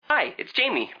Hi, it's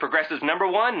Jamie, Progressive's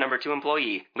 #1, #2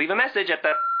 employee. Leave a message at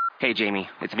the... Hey, Jamie,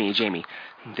 it's me, Jamie.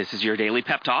 This is your daily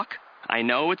pep talk. I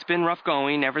know it's been rough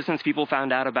going ever since people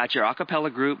found out about your a cappella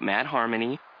group, Mad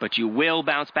Harmony, but you will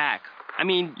bounce back. I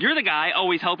mean, you're the guy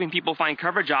always helping people find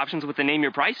coverage options with the Name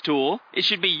Your Price tool. It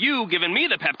should be you giving me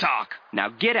the pep talk. Now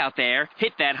get out there,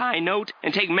 hit that high note,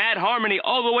 and take Mad Harmony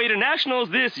all the way to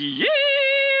nationals this year!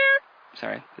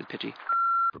 Sorry, it's pitchy.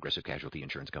 Progressive Casualty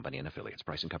Insurance Company and Affiliates.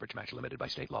 Price and coverage match limited by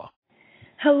state law.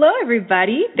 Hello,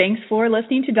 everybody. Thanks for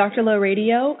listening to Dr. Low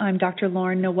Radio. I'm Dr.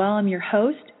 Lauren Noel. I'm your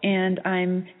host, and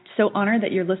I'm so honored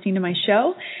that you're listening to my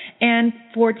show. And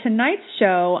for tonight's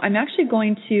show, I'm actually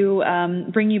going to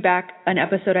bring you back an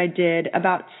episode I did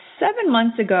about 7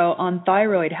 months ago on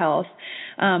thyroid health.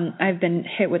 I've been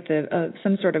hit with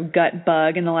some sort of gut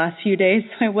bug in the last few days,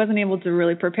 so I wasn't able to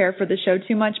really prepare for the show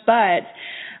too much, but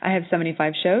I have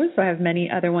 75 shows, so I have many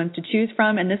other ones to choose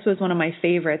from, and this was one of my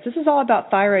favorites. This is all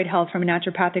about thyroid health from a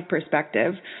naturopathic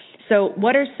perspective. So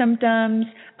what are symptoms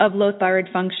of low thyroid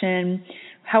function?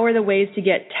 How are the ways to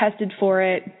get tested for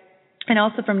it? And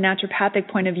also from a naturopathic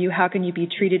point of view, how can you be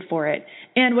treated for it?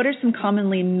 And what are some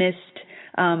commonly missed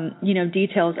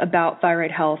details about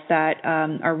thyroid health that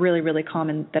are really, really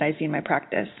common that I see in my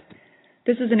practice?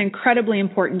 This is an incredibly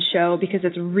important show because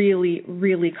it's really,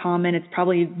 really common. It's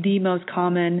probably the most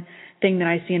common thing that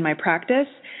I see in my practice.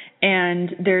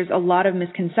 And there's a lot of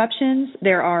misconceptions.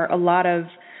 There are a lot of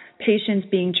patients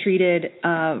being treated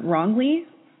wrongly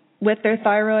with their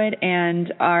thyroid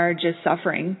and are just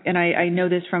suffering. And I know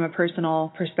this from a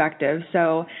personal perspective.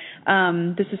 So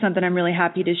this is something I'm really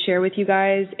happy to share with you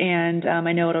guys, and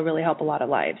I know it'll really help a lot of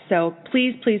lives. So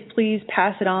please, please, please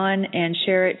pass it on and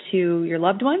share it to your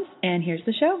loved ones. And here's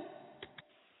the show.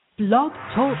 Blog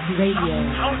Talk Radio.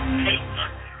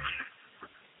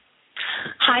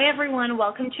 Hi, everyone.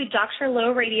 Welcome to Dr.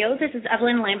 Low Radio. This is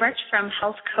Evelyn Lambert from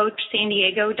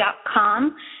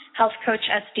HealthCoachSanDiego.com. Health Coach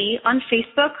SD on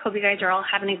Facebook. Hope you guys are all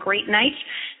having a great night.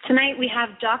 Tonight we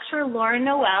have Dr. Lauren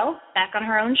Noel back on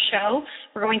her own show.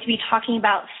 We're going to be talking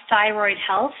about thyroid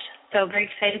health, so very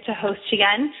excited to host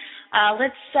again.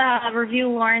 Let's review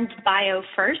Lauren's bio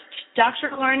first.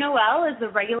 Dr. Lauren Noel is the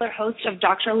regular host of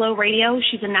Dr. Low Radio.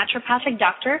 She's a naturopathic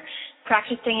doctor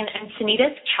practicing in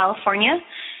Encinitas, California.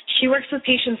 She works with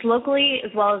patients locally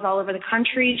as well as all over the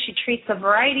country. She treats a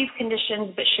variety of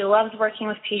conditions, but she loves working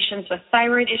with patients with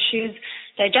thyroid issues,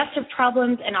 digestive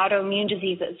problems, and autoimmune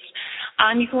diseases.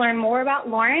 You can learn more about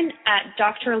Lauren at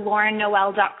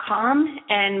drlaurennoel.com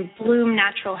and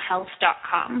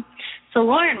bloomnaturalhealth.com. So,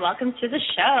 Lauren, welcome to the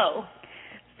show.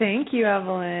 Thank you,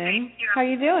 Evelyn. How are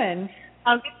you doing?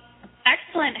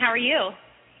 Excellent. How are you?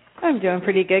 I'm doing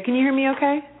pretty good. Can you hear me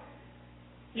okay?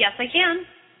 Yes, I can.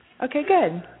 Okay,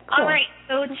 good. Cool. All right,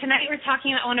 so tonight we're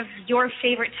talking about one of your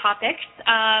favorite topics.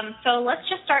 So let's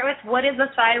just start with, what is the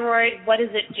thyroid? What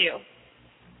does it do?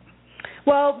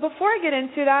 Well, before I get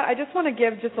into that, I just want to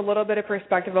give just a little bit of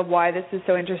perspective of why this is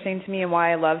so interesting to me and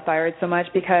why I love thyroid so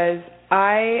much, because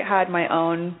I had my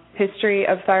own history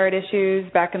of thyroid issues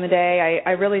back in the day.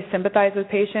 I really sympathize with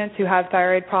patients who have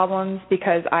thyroid problems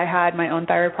because I had my own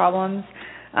thyroid problems.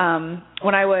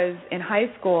 When I was in high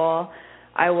school,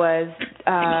 I was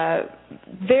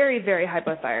very, very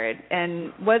hypothyroid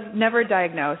and was never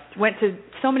diagnosed. Went to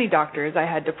so many doctors. I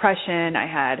had depression. I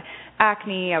had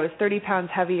acne. I was 30 pounds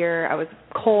heavier. I was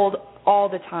cold all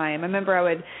the time. I remember I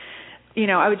would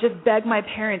just beg my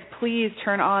parents, please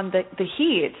turn on the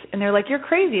heat. And they're like, you're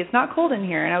crazy. It's not cold in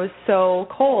here. And I was so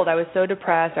cold. I was so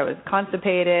depressed. I was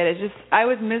constipated. I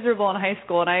was miserable in high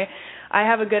school. And I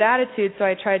have a good attitude, so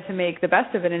I tried to make the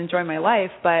best of it and enjoy my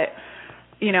life. But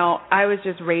I was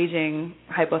just raging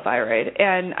hypothyroid,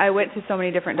 and I went to so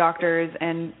many different doctors,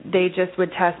 and they just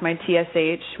would test my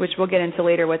TSH, which we'll get into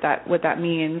later what that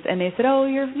means. And they said, "Oh,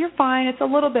 you're fine. It's a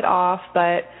little bit off,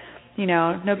 but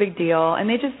no big deal." And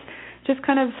they just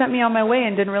kind of sent me on my way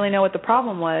and didn't really know what the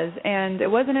problem was. And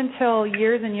it wasn't until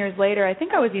years and years later, I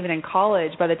think I was even in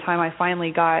college by the time I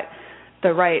finally got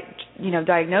the right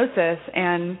diagnosis.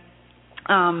 And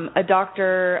a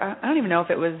doctor, I don't even know if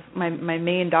it was my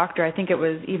main doctor. I think it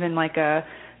was even like a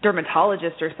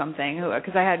dermatologist or something,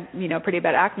 because I had, pretty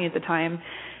bad acne at the time.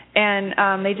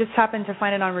 And they just happened to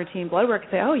find it on routine blood work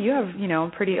and say, oh, you have,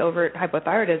 pretty overt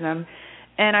hypothyroidism.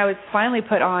 And I was finally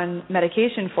put on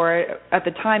medication for it. At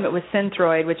the time, it was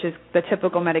Synthroid, which is the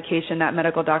typical medication that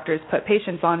medical doctors put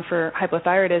patients on for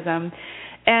hypothyroidism.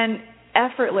 And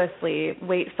effortlessly,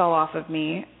 weight fell off of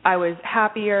me. I was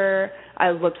happier.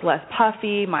 I looked less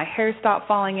puffy. My hair stopped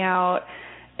falling out.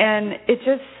 And it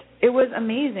was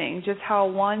amazing just how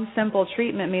one simple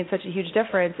treatment made such a huge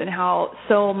difference, and how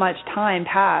so much time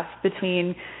passed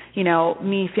between,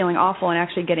 me feeling awful and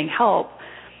actually getting help.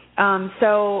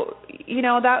 So,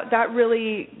 that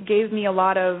really gave me a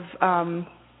lot of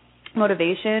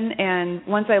motivation. And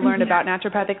once I learned about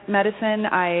naturopathic medicine,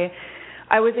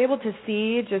 I was able to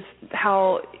see just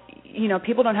how,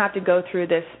 people don't have to go through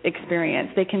this experience.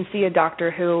 They can see a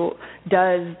doctor who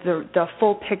does the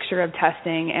full picture of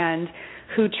testing and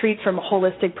who treats from a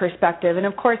holistic perspective. And,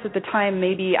 of course, at the time,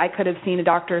 maybe I could have seen a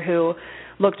doctor who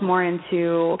looked more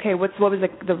into, okay, what was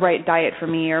the right diet for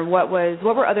me, or what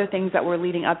were other things that were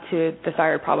leading up to the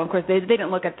thyroid problem. Of course, they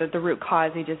didn't look at the root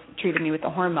cause. They just treated me with the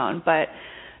hormone. But,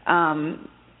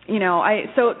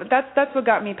 so that's what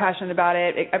got me passionate about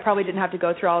it. I probably didn't have to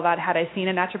go through all of that had I seen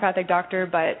a naturopathic doctor,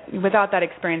 but without that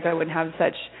experience, I wouldn't have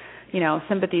such,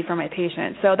 sympathy for my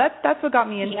patients. So that's what got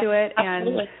me into it.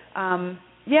 Absolutely. And,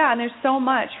 and there's so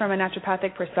much from a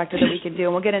naturopathic perspective that we can do,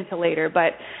 and we'll get into later.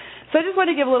 But so I just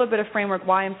wanted to give a little bit of framework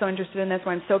why I'm so interested in this,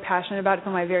 why I'm so passionate about it. It's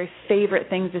one of my very favorite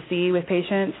things to see with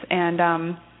patients.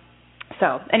 And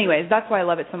so anyways, that's why I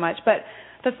love it so much. But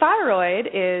the thyroid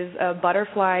is a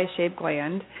butterfly-shaped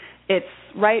gland. It's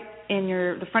right in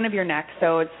the front of your neck,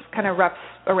 so it's kind of wraps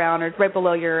around or right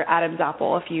below your Adam's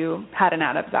apple if you had an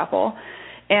Adam's apple.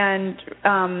 And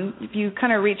if you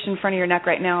kind of reach in front of your neck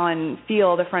right now and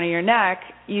feel the front of your neck,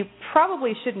 you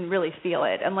probably shouldn't really feel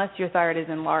it unless your thyroid is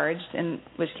enlarged, in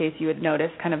which case you would notice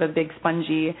kind of a big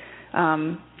spongy,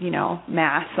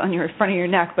 mass on your front of your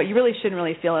neck. But you really shouldn't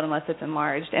really feel it unless it's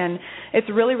enlarged. And it's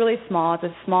really, really small. It's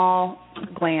a small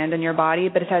gland in your body,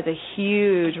 but it has a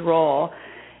huge role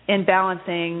in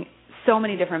balancing so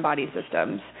many different body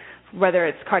systems, whether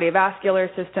it's cardiovascular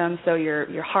systems, so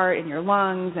your heart and your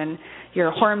lungs and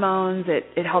your hormones.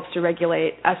 It helps to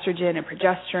regulate estrogen and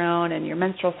progesterone and your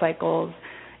menstrual cycles,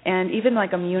 and even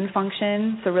like immune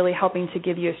function, so really helping to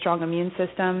give you a strong immune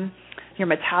system, your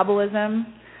metabolism,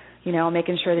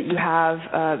 making sure that you have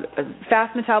a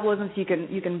fast metabolism so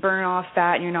you can burn off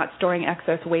fat and you're not storing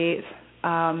excess weight,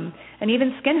 and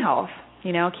even skin health,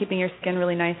 keeping your skin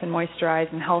really nice and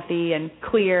moisturized and healthy and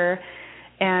clear.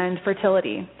 And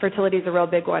fertility. Fertility is a real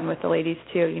big one with the ladies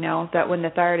too, that when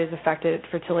the thyroid is affected,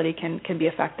 fertility can be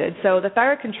affected. So the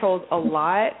thyroid controls a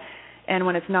lot, and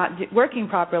when it's not working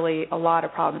properly, a lot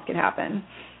of problems can happen.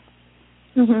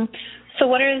 Mm-hmm. So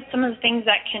what are some of the things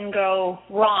that can go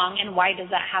wrong, and why does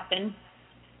that happen?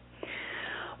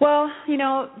 Well,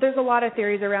 there's a lot of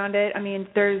theories around it. I mean,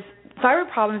 thyroid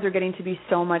problems are getting to be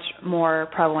so much more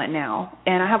prevalent now,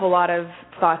 and I have a lot of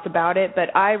thoughts about it,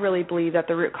 but I really believe that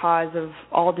the root cause of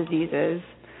all diseases,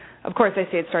 of course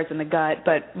I say it starts in the gut,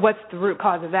 but what's the root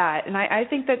cause of that? And I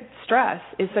think that stress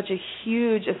is such a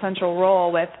huge essential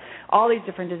role with all these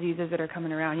different diseases that are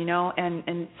coming around,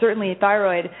 and certainly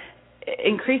thyroid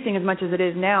increasing as much as it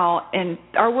is now, and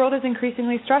our world is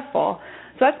increasingly stressful.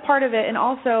 So that's part of it, and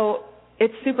also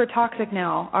it's super toxic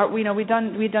now. We've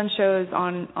done shows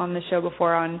on the show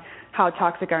before on how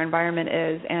toxic our environment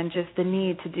is, and just the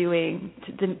need to do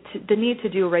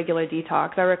a regular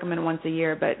detox. I recommend once a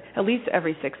year, but at least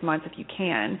every 6 months if you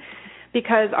can,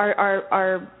 because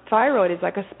our thyroid is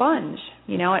like a sponge.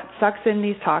 It sucks in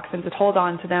these toxins, it holds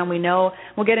on to them.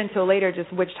 We'll get into later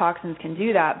just which toxins can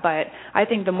do that, but I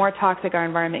think the more toxic our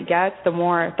environment gets, the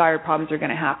more thyroid problems are going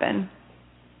to happen.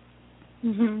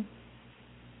 Mm-hmm.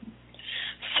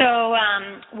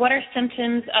 So what are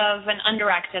symptoms of an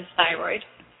underactive thyroid?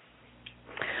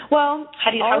 Well,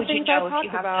 how would you know if you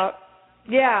have that?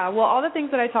 Yeah, well, all the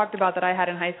things that I talked about that I had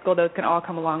in high school, those can all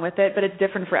come along with it, but it's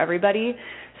different for everybody.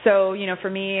 So, for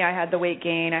me, I had the weight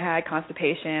gain, I had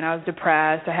constipation, I was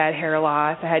depressed, I had hair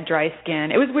loss, I had dry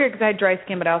skin. It was weird because I had dry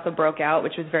skin, but I also broke out,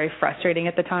 which was very frustrating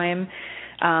at the time.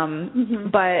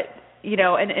 But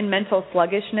and mental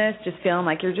sluggishness, just feeling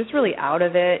like you're just really out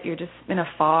of it. You're just in a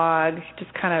fog,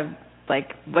 just kind of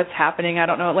like, what's happening? I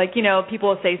don't know. Like, people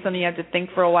will say something, you have to think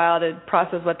for a while to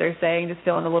process what they're saying, just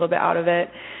feeling a little bit out of it.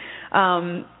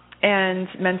 And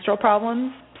menstrual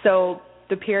problems. So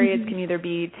the periods can either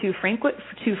be too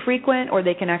frequent, or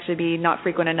they can actually be not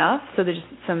frequent enough. So there's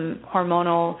some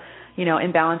hormonal,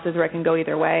 imbalances where it can go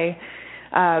either way.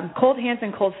 Cold hands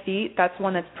and cold feet, that's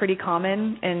one that's pretty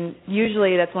common, and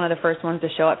usually that's one of the first ones to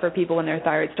show up for people when their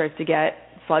thyroid starts to get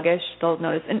sluggish. They'll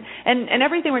notice. And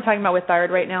everything we're talking about with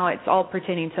thyroid right now, it's all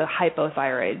pertaining to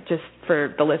hypothyroid, just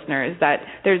for the listeners, that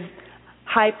there's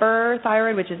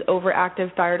hyperthyroid, which is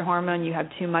overactive thyroid hormone. You have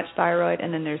too much thyroid,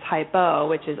 and then there's hypo,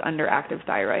 which is underactive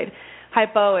thyroid.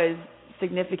 Hypo is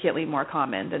significantly more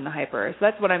common than the hyper, so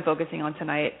that's what I'm focusing on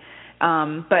tonight.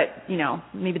 But,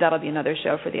 maybe that'll be another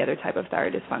show for the other type of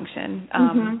thyroid dysfunction.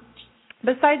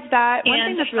 Besides that, one And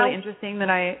thing that's really interesting that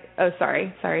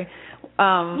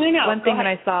one thing that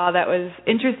I saw that was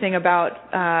interesting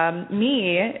about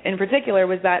me in particular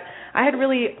was that I had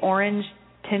really orange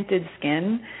tinted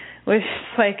skin, which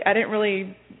I didn't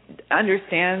really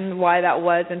understand why that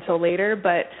was until later,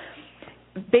 but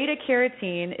beta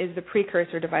carotene is the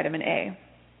precursor to vitamin A,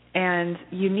 and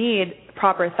you need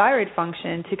proper thyroid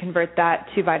function to convert that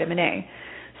to vitamin A.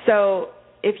 So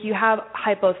if you have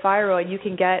hypothyroid, you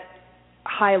can get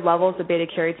high levels of beta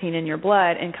carotene in your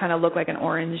blood and kind of look like an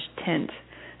orange tint.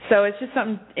 So it's just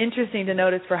something interesting to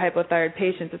notice for hypothyroid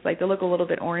patients. It's they look a little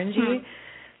bit orangey.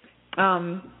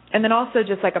 And then also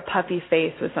just a puffy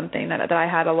face was something that I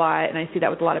had a lot, and I see that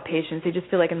with a lot of patients. They just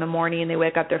feel in the morning they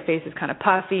wake up, their face is kind of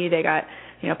puffy. They got,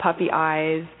 puffy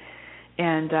eyes.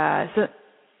 And so,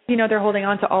 they're holding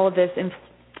on to all of this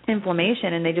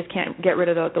inflammation, and they just can't get rid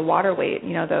of the water weight,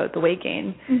 the weight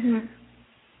gain. Mm-hmm.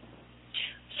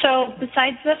 So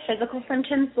besides the physical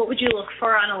symptoms, what would you look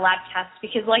for on a lab test?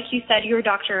 Because like you said, your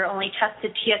doctor only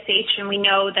tested TSH, and we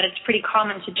know that it's pretty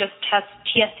common to just test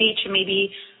TSH and maybe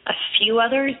a few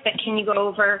others. But can you go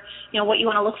over, what you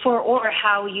want to look for, or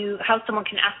how someone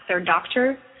can ask their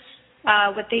doctor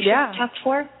what they should test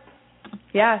for?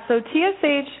 Yeah, so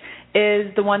TSH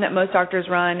is the one that most doctors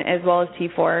run, as well as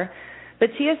T4. But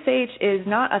TSH is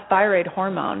not a thyroid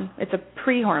hormone. It's a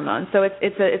pre-hormone. So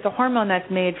it's a hormone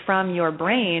that's made from your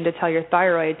brain to tell your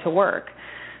thyroid to work.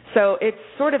 So it's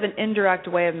sort of an indirect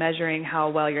way of measuring how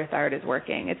well your thyroid is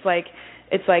working. It's like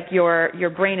your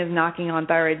brain is knocking on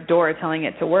thyroid's door telling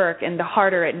it to work, and the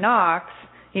harder it knocks,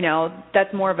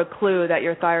 that's more of a clue that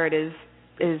your thyroid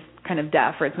is kind of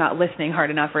deaf, or it's not listening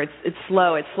hard enough, or it's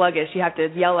slow, it's sluggish. You have to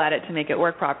yell at it to make it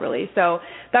work properly. So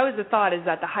that was the thought, is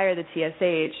that the higher the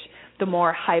TSH, the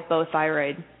more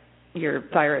hypothyroid your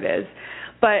thyroid is.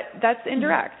 But that's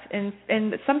indirect, and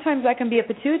sometimes that can be a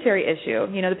pituitary issue.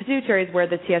 The pituitary is where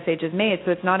the TSH is made,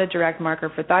 so it's not a direct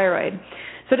marker for thyroid.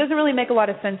 So it doesn't really make a lot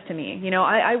of sense to me.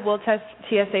 I will test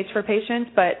TSH for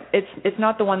patients, but it's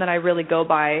not the one that I really go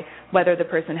by whether the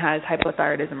person has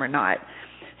hypothyroidism or not.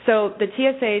 So the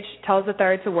TSH tells the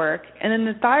thyroid to work, and then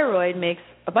the thyroid makes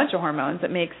a bunch of hormones.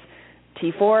 It makes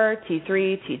T4, T3,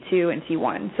 T2, and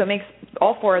T1. So it makes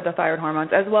all four of the thyroid hormones,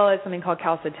 as well as something called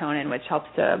calcitonin, which helps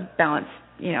to balance,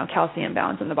 calcium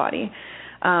balance in the body.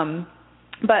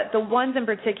 But the ones in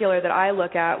particular that I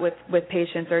look at with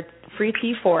patients are free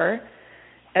T4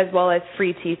 as well as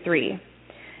free T3.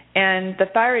 And the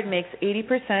thyroid makes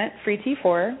 80% free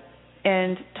T4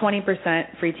 and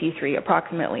 20% free T3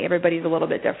 approximately. Everybody's a little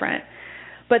bit different.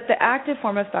 But the active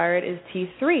form of thyroid is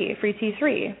T3, free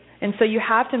T3. And so you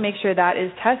have to make sure that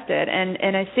is tested.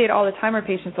 And I see it all the time where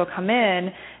patients will come in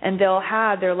and they'll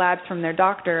have their labs from their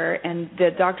doctor, and the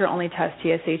doctor only tests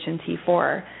TSH and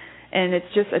T4. And it's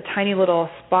just a tiny little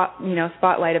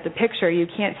spotlight of the picture. You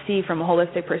can't see from a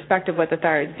holistic perspective what the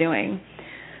thyroid's doing.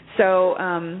 So,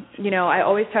 I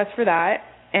always test for that,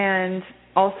 and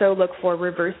also look for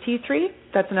reverse T3.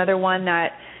 That's another one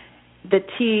that the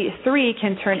T3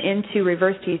 can turn into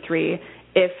reverse T3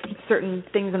 if certain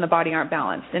things in the body aren't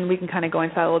balanced, and we can kind of go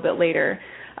into that a little bit later.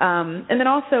 And then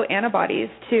also antibodies,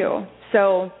 too.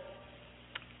 So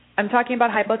I'm talking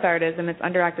about hypothyroidism. It's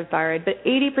underactive thyroid, but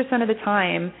 80% of the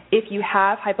time, if you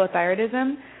have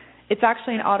hypothyroidism, it's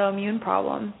actually an autoimmune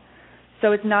problem.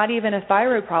 So it's not even a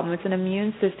thyroid problem. It's an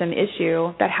immune system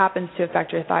issue that happens to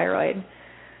affect your thyroid.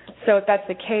 So if that's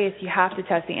the case, you have to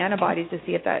test the antibodies to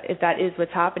see if that is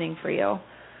what's happening for you.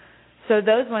 So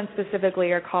those ones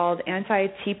specifically are called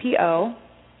anti-TPO,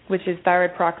 which is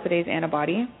thyroid peroxidase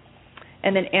antibody,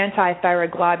 and then anti-thyroid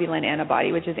globulin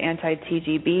antibody, which is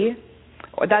anti-TGB.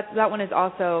 Or that one is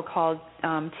also called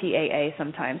TAA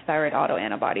sometimes, thyroid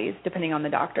autoantibodies, depending on the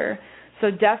doctor.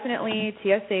 So definitely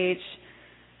TSH,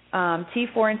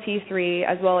 T4 and T3,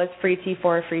 as well as free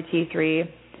T4, free T3,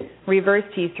 reverse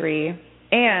T3,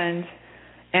 and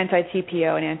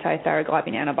anti-TPO and anti-thyroid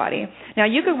globulin antibody. Now,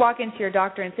 you could walk into your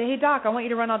doctor and say, hey, doc, I want you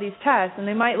to run all these tests, and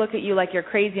they might look at you like you're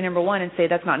crazy, number one, and say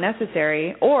that's not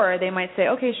necessary, or they might say,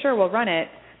 okay, sure, we'll run it.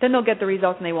 Then they'll get the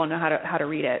results, and they won't know how to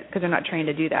read it because they're not trained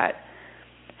to do that.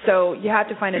 So you have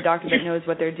to find a doctor that knows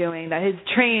what they're doing, that is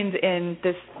trained in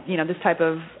this type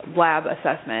of lab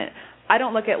assessment. I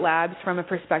don't look at labs from a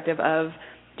perspective of,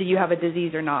 do you have a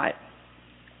disease or not?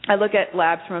 I look at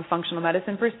labs from a functional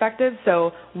medicine perspective.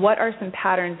 So what are some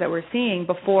patterns that we're seeing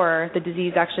before the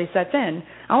disease actually sets in?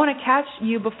 I want to catch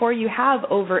you before you have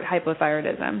overt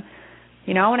hypothyroidism.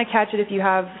 I want to catch it if you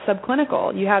have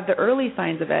subclinical. You have the early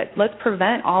signs of it. Let's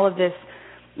prevent all of this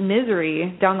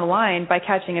misery down the line by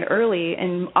catching it early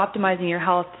and optimizing your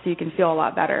health so you can feel a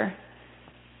lot better.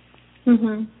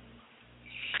 Mm-hmm.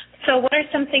 So what are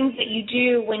some things that you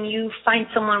do when you find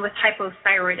someone with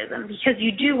hypothyroidism? Because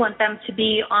you do want them to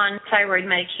be on thyroid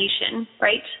medication,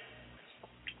 right?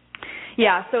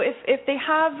 Yeah, so if they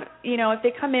have, if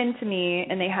they come in to me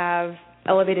and they have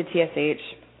elevated TSH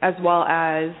as well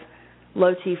as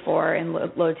low T4 and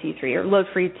low T3, or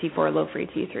low-free T4, low-free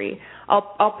T3,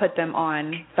 I'll put them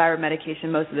on thyroid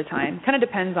medication most of the time. Kind of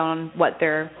depends on what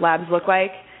their labs look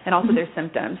like and also their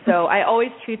symptoms. So I always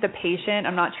treat the patient.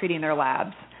 I'm not treating their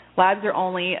labs. Labs are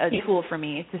only a tool for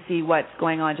me to see what's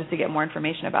going on, just to get more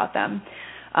information about them.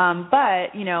 But,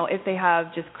 if they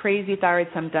have just crazy thyroid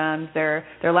symptoms, their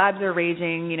labs are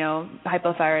raging,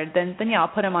 hypothyroid, then yeah, I'll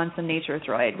put them on some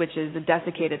Nature-Throid, which is a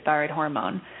desiccated thyroid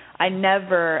hormone. I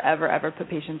never, ever, ever put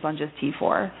patients on just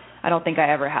T4. I don't think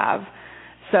I ever have.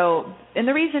 So, and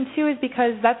the reason, too, is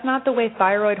because that's not the way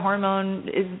thyroid hormone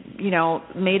is,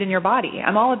 made in your body.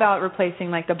 I'm all about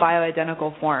replacing, the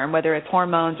bioidentical form, whether it's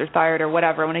hormones or thyroid or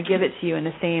whatever. I want to give it to you in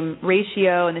the same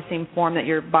ratio and the same form that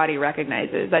your body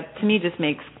recognizes. That, to me, just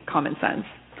makes common sense,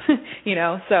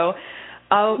 So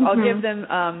I'll give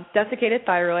them desiccated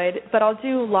thyroid, but I'll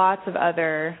do lots of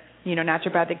other,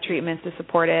 naturopathic treatments to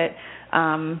support it.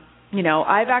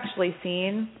 I've actually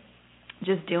seen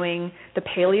just doing the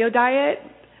paleo diet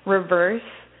reverse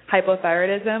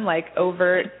hypothyroidism,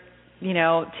 overt,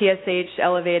 TSH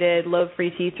elevated,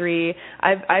 low-free T3.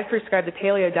 I've prescribed the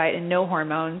paleo diet and no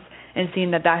hormones and seen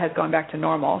that has gone back to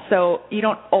normal. So you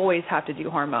don't always have to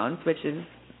do hormones, which is,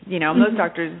 most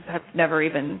doctors have never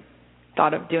even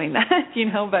thought of doing that,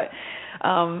 but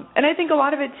and I think a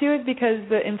lot of it, too, is because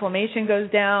the inflammation goes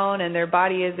down and their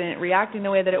body isn't reacting the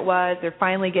way that it was. They're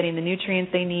finally getting the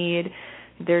nutrients they need.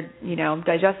 Their,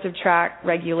 digestive tract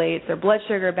regulates their blood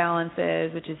sugar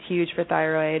balances, which is huge for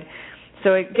thyroid.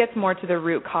 So it gets more to the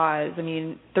root cause. I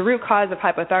mean, the root cause of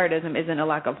hypothyroidism isn't a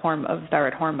lack of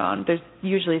thyroid hormone. There's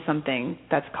usually something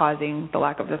that's causing the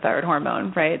lack of the thyroid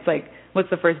hormone, right? It's what's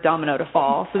the first domino to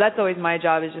fall? So that's always my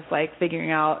job, is just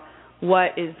figuring out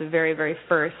what is the very, very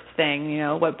first thing,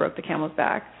 what broke the camel's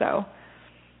back. So,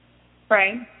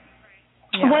 right.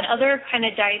 Yeah. What other kind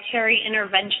of dietary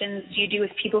interventions do you do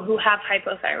with people who have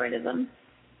hypothyroidism?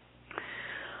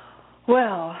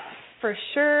 Well, for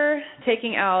sure,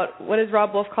 taking out, what does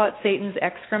Rob Wolf call it, Satan's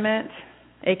excrement,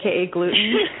 a.k.a.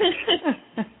 gluten.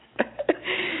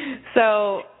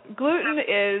 So gluten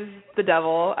is the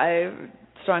devil, I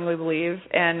strongly believe,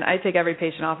 and I take every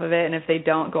patient off of it, and if they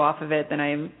don't go off of it, then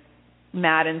I'm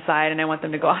mad inside and I want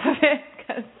them to go off of it,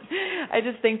 because I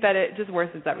just think that it just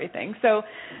worsens everything. So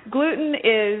gluten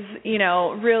is,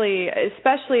 really,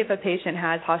 especially if a patient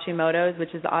has Hashimoto's,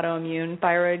 which is the autoimmune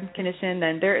thyroid condition,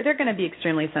 then they're going to be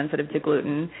extremely sensitive to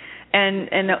gluten. And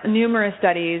numerous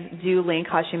studies do link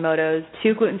Hashimoto's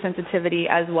to gluten sensitivity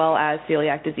as well as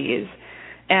celiac disease.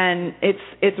 And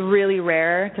it's really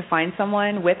rare to find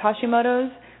someone with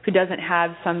Hashimoto's who doesn't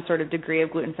have some sort of degree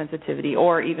of gluten sensitivity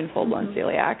or even full-blown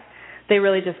celiac. They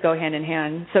really just go hand in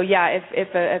hand. So yeah,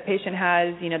 if a patient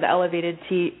has, the elevated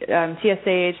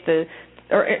TSH,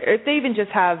 or if they even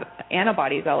just have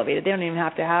antibodies elevated, they don't even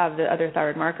have to have the other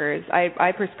thyroid markers.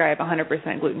 I prescribe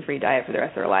 100% gluten-free diet for the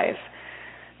rest of their life,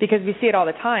 because we see it all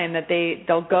the time that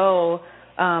they'll go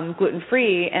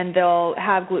gluten-free and they'll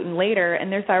have gluten later, and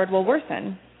their thyroid will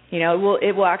worsen.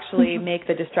 It will actually make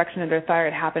the destruction of their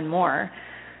thyroid happen more.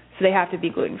 So they have to be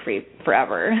gluten-free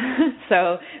forever.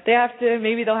 So they have to,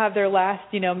 maybe they'll have their last,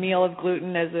 meal of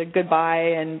gluten as a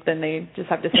goodbye, and then they just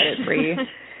have to set it free.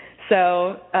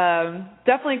 So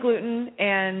definitely gluten.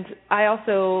 And I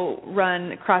also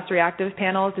run cross-reactive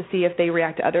panels to see if they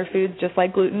react to other foods just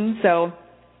like gluten. So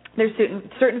there's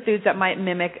certain foods that might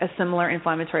mimic a similar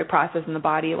inflammatory process in the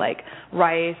body, like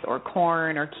rice or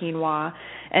corn or quinoa,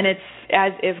 and it's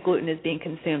as if gluten is being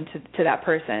consumed to that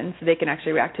person, so they can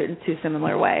actually react to it in a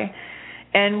similar way.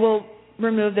 And we'll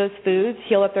remove those foods,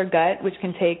 heal up their gut, which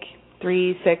can take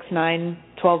 3, 6, 9,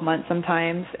 12 months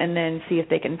sometimes, and then see if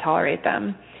they can tolerate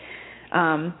them.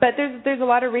 But there's a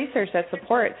lot of research that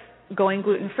supports going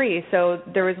gluten-free. So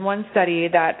there was one study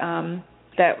that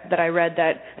I read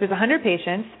that there's 100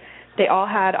 patients. They all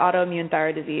had autoimmune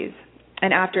thyroid disease.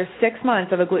 And after 6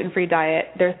 months of a gluten-free diet,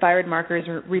 their thyroid markers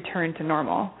returned to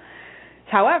normal.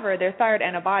 However, their thyroid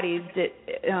antibodies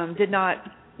did not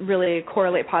really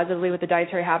correlate positively with the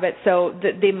dietary habits, so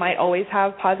they might always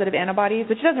have positive antibodies,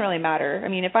 which doesn't really matter. I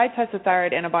mean, if I test the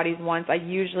thyroid antibodies once, I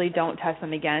usually don't test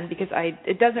them again, because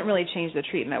it doesn't really change the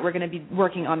treatment. We're going to be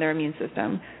working on their immune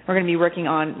system. We're going to be working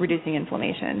on reducing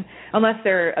inflammation, unless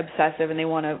they're obsessive and they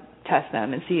want to test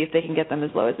them and see if they can get them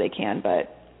as low as they can.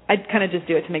 But I kind of just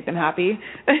do it to make them happy.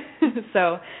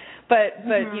 So, but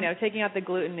taking out the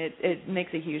gluten, it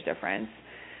makes a huge difference.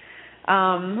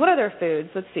 What other foods?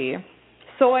 Let's see.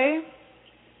 Soy.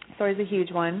 Soy is a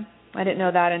huge one. I didn't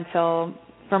know that until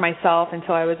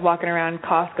I was walking around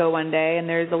Costco one day, and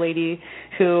there's a lady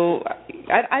who,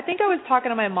 I think I was talking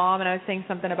to my mom, and I was saying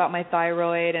something about my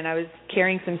thyroid, and I was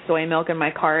carrying some soy milk in my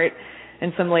cart,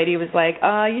 and some lady was like,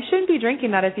 you shouldn't be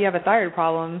drinking that if you have a thyroid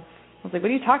problem. I was like,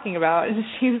 what are you talking about? And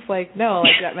she was like, no,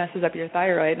 like that messes up your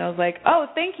thyroid. And I was like, oh,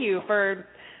 thank you for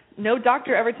no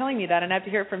doctor ever telling me that, and I have to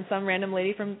hear it from some random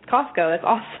lady from Costco. That's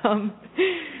awesome.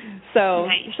 So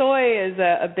nice. Soy is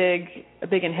a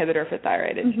big inhibitor for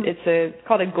thyroid. It's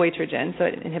called a goitrogen, so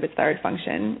it inhibits thyroid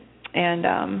function. And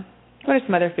what are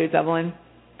some other foods, Evelyn?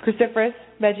 Cruciferous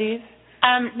veggies?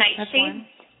 Nightshades.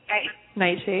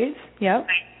 Nightshades, yep.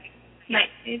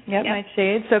 Nightshades. Yep,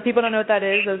 nightshades. So people don't know what that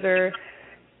is. Those are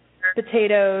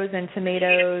potatoes and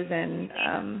tomatoes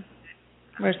and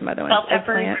where's some other ones?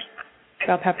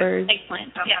 Bell peppers.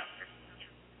 Eggplant, yeah.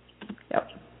 Yep.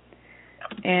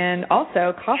 And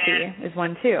also coffee is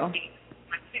one too.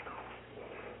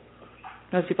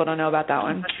 Most people don't know about that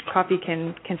one. Coffee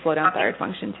can slow down thyroid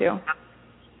function too.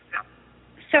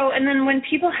 So, and then when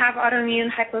people have autoimmune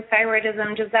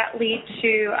hypothyroidism, does that lead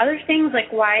to other things?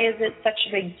 Like, why is it such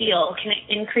a big deal? Can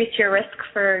it increase your risk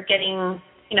for getting,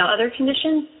 other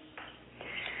conditions?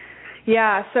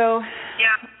 Yeah, so,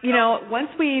 once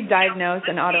we diagnose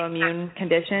an autoimmune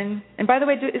condition, and by the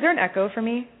way, is there an echo for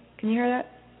me? Can you hear that?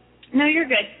 No, you're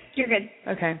good. You're good.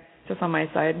 Okay, just on my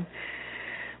side.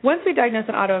 Once we diagnose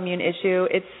an autoimmune issue,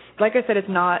 it's, like I said, it's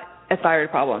not a thyroid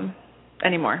problem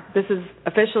anymore. This is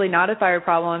officially not a thyroid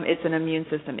problem. It's an immune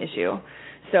system issue.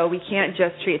 So we can't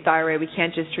just treat thyroid. We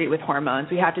can't just treat with hormones.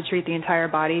 We have to treat the entire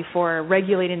body for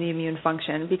regulating the immune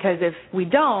function, because if we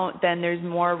don't, then there's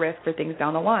more risk for things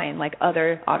down the line, like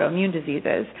other autoimmune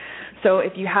diseases. So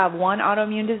if you have one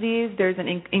autoimmune disease, there's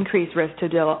an increased risk to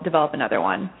develop another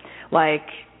one, like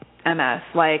MS,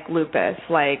 like lupus,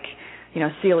 like,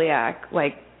 celiac,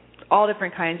 like all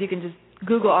different kinds. You can just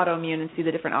Google autoimmune and see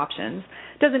the different options.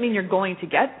 Doesn't mean you're going to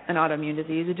get an autoimmune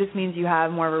disease. It just means you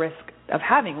have more of a risk of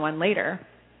having one later.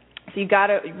 So you got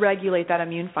to regulate that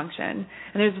immune function.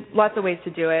 And there's lots of ways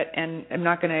to do it, and I'm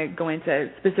not going to go into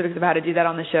specifics of how to do that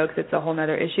on the show because it's a whole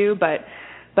other issue, but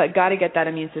got to get that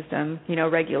immune system,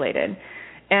 regulated.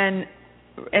 And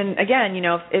again,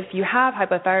 if you have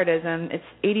hypothyroidism, it's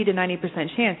 80 to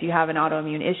 90% chance you have an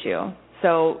autoimmune issue.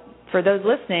 So for those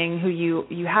listening who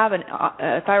you have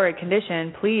a thyroid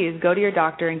condition, please go to your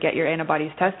doctor and get your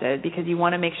antibodies tested, because you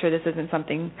want to make sure this isn't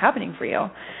something happening for you.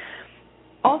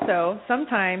 Also,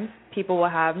 sometimes people will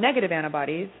have negative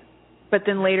antibodies, but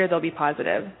then later they'll be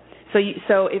positive.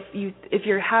 So if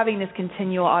you're having this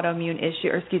continual autoimmune issue,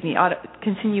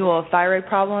 continual thyroid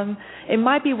problem, it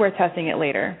might be worth testing it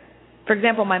later. For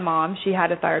example, my mom, she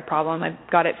had a thyroid problem. I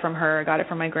got it from her, got it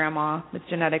from my grandma. It's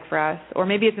genetic for us, or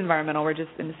maybe it's environmental. We're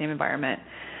just in the same environment.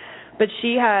 But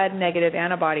she had negative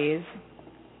antibodies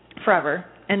forever,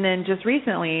 and then just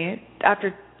recently,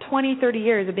 after 20, 30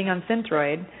 years of being on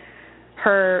Synthroid,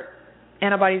 her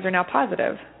antibodies are now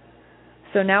positive.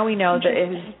 So now we know that it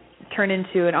has turned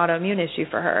into an autoimmune issue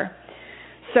for her.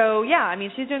 So, yeah,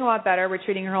 she's doing a lot better. We're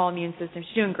treating her whole immune system.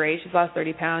 She's doing great. She's lost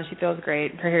 30 pounds. She feels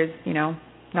great. Her hair's,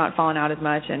 not falling out as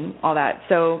much and all that.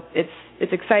 So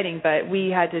it's exciting, but we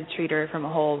had to treat her from a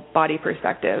whole body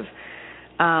perspective.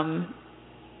 Yeah.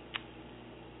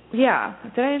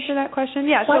 Did I answer that question?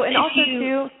 Yeah. So, and also,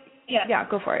 too, yeah,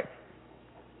 go for it.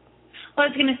 Well, I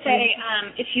was going to say,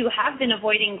 if you have been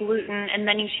avoiding gluten and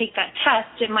then you take that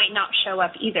test, it might not show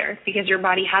up either because your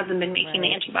body hasn't been making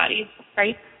the antibodies,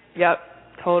 right? Yep,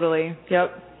 totally.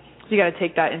 Yep. So you got to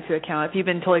take that into account. If you've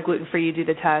been totally gluten-free, you do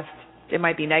the test, it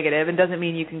might be negative. It doesn't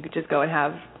mean you can just go and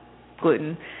have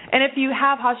gluten. And if you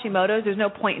have Hashimoto's, there's no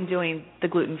point in doing the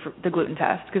gluten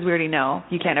test because we already know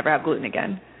you can't ever have gluten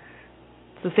again.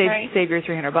 So save your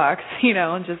 $300,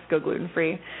 and just go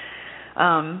gluten-free.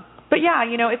 But yeah,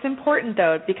 it's important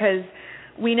though, because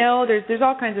we know there's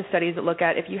all kinds of studies that look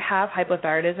at if you have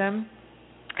hypothyroidism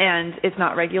and it's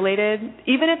not regulated,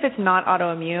 even if it's not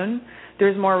autoimmune,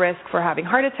 there's more risk for having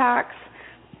heart attacks,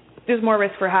 there's more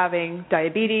risk for having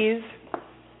diabetes,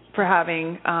 for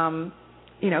having,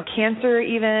 cancer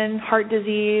even, heart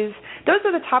disease. Those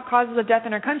are the top causes of death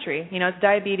in our country. It's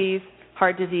diabetes,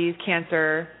 heart disease,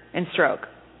 cancer, and stroke.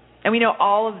 And we know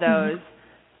all of those.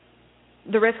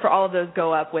 The risk for all of those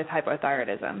go up with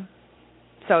hypothyroidism.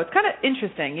 So it's kind of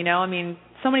interesting,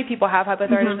 so many people have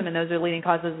hypothyroidism and those are leading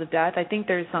causes of death. I think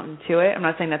there's something to it. I'm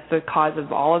not saying that's the cause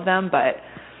of all of them, but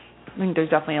I think there's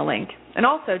definitely a link. And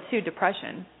also, too,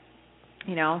 depression.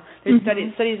 There's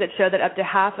studies that show that up to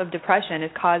half of depression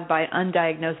is caused by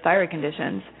undiagnosed thyroid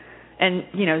conditions. And,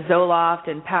 Zoloft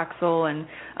and Paxil and,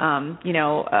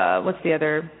 what's the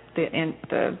other,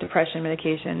 the depression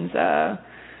medications?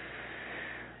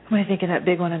 What am I thinking? That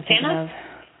big one I'm thinking of.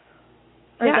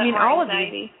 All anxiety? of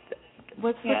these.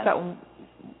 What's that one?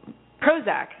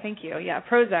 Prozac. Thank you. Yeah,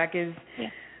 Prozac is,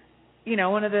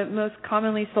 one of the most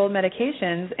commonly sold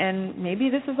medications, and maybe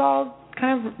this is all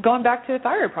kind of going back to the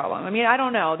thyroid problem. I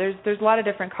don't know. There's a lot of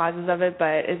different causes of it,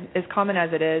 but as common as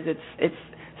it is, it's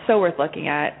so worth looking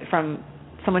at from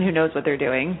someone who knows what they're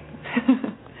doing.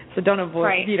 So don't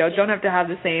avoid, don't have to have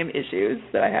the same issues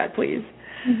that I had, please.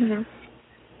 Mm-hmm.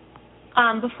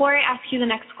 Before I ask you the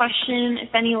next question,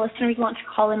 if any listeners want to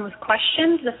call in with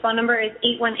questions, the phone number is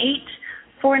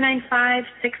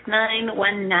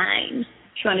 818-495-6919. If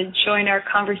you want to join our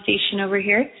conversation over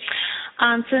here.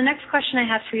 So the next question I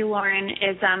have for you, Lauren,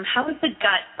 is how is the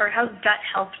gut, or how is gut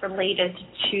health related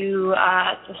to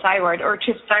the thyroid or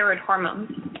to thyroid hormones?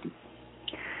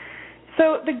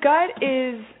 So the gut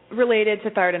is related to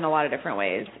thyroid in a lot of different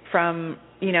ways. From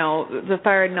the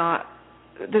thyroid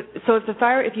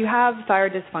if you have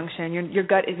thyroid dysfunction, your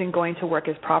gut isn't going to work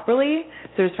as properly. So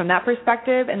there's from that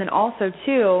perspective, and then also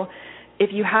too,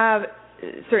 if you have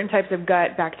certain types of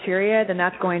gut bacteria, then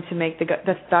that's going to make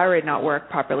the thyroid not work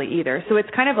properly either. So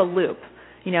it's kind of a loop.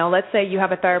 Let's say you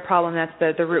have a thyroid problem,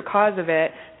 that's the root cause of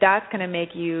it. That's going to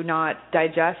make you not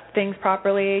digest things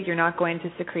properly. You're not going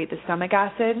to secrete the stomach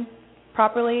acid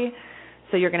properly.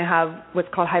 So you're going to have what's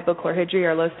called hypochlorhydria,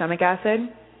 or low stomach acid.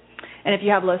 And if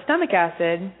you have low stomach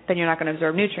acid, then you're not going to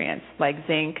absorb nutrients like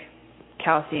zinc,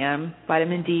 calcium,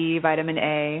 vitamin D, vitamin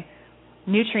A,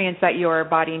 nutrients that your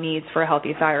body needs for a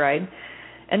healthy thyroid.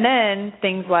 And then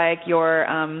things like your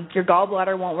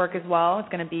gallbladder won't work as well. It's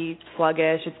going to be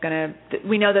sluggish.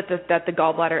 We know that the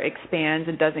gallbladder expands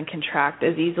and doesn't contract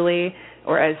as easily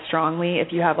or as strongly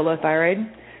if you have a low thyroid.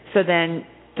 So then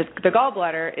the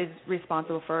gallbladder is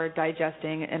responsible for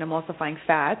digesting and emulsifying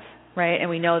fats, right? And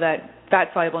we know that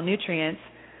fat-soluble nutrients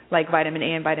like vitamin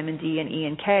A and vitamin D and E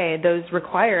and K, those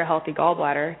require a healthy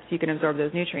gallbladder so you can absorb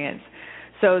those nutrients.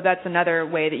 So that's another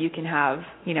way that you can have,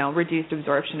 reduced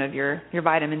absorption of your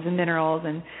vitamins and minerals.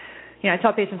 And, I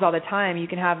tell patients all the time, you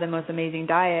can have the most amazing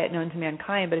diet known to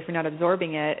mankind, but if you're not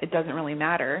absorbing it, it doesn't really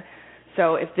matter.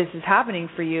 So if this is happening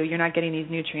for you, you're not getting these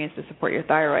nutrients to support your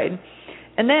thyroid.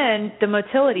 And then the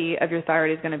motility of your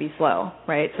thyroid is going to be slow,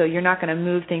 right? So you're not going to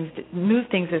move things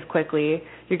as quickly.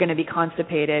 You're going to be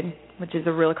constipated, which is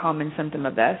a real common symptom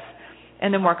of this.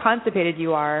 And the more constipated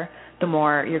you are, the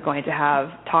more you're going to have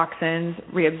toxins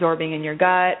reabsorbing in your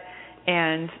gut,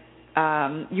 and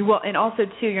and also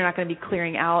too, you're not going to be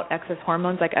clearing out excess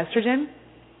hormones like estrogen.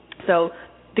 So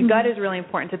the gut is really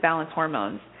important to balance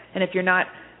hormones, and if you're not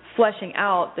flushing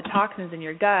out the toxins in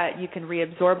your gut, you can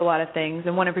reabsorb a lot of things,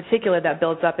 and one in particular that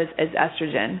builds up is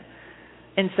estrogen.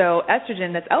 And so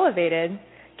estrogen that's elevated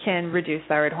can reduce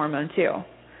thyroid hormone too.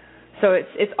 So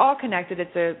it's all connected.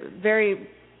 It's a very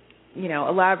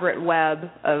elaborate web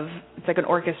of, it's like an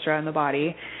orchestra in the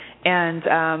body. And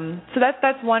so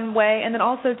that's one way. And then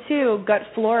also, too, gut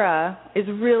flora is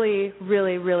really,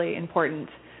 really, really important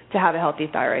to have a healthy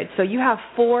thyroid. So you have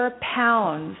 4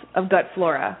 pounds of gut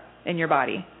flora in your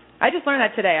body. I just learned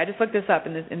that today. I just looked this up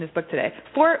in this book today.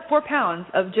 4 pounds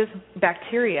of just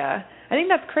bacteria. I think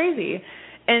that's crazy.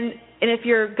 And if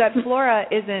your gut flora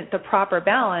isn't the proper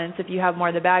balance, if you have more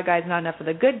of the bad guys, not enough of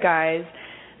the good guys,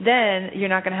 then you're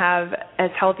not going to have as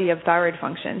healthy of thyroid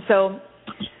function. So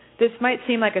this might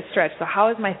seem like a stretch. So how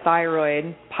is my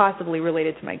thyroid possibly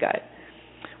related to my gut?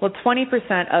 Well, 20%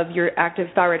 of your active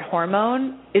thyroid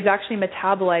hormone is actually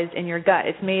metabolized in your gut.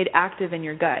 It's made active in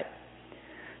your gut.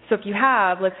 So if you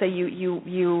have, let's say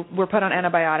you were put on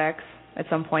antibiotics at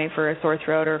some point for a sore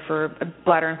throat or for a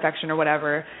bladder infection or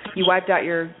whatever, you wiped out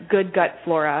your good gut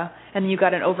flora, and then you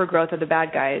got an overgrowth of the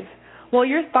bad guys. Well,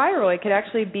 your thyroid could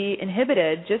actually be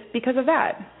inhibited just because of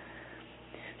that.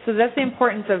 So that's the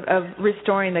importance of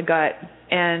restoring the gut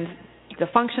and the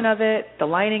function of it, the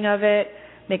lining of it,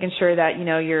 making sure that,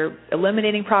 you're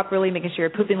eliminating properly, making sure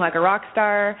you're pooping like a rock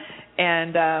star,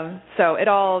 and so it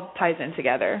all ties in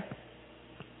together.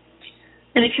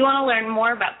 And if you want to learn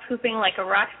more about pooping like a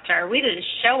rock star, we did a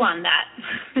show on that.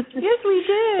 Yes, we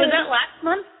did. Was that last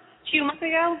month? 2 months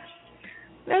ago?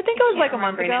 I think it was like a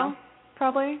month ago,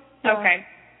 probably. Yeah. Okay.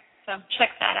 So check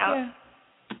that out. Yeah.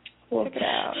 Cool. Check it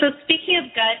out. So speaking of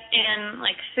gut and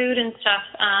food and stuff,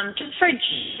 just for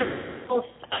general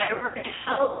thyroid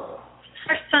health,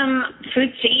 what are some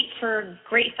foods to eat for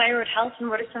great thyroid health, and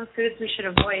what are some foods we should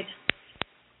avoid?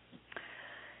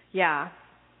 Yeah.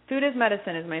 Food as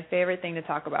medicine is my favorite thing to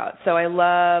talk about. So I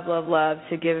love, love, love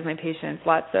to give my patients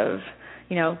lots of,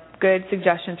 good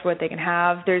suggestions for what they can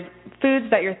have. There's foods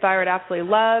that your thyroid absolutely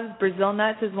loves. Brazil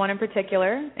nuts is one in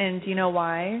particular. And do you know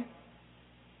why,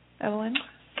 Evelyn?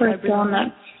 Brazil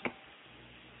nuts.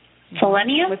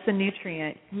 Selenium? What's the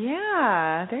nutrient?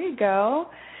 Yeah, there you go.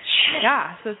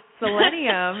 Yeah, so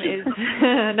selenium is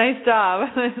nice job.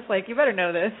 It's like, you better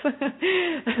know this.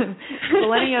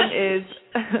 Selenium is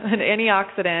an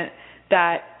antioxidant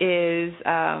that is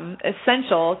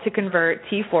essential to convert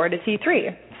T4 to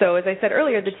T3. So as I said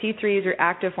earlier, the T3 is your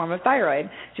active form of thyroid.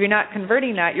 So if you're not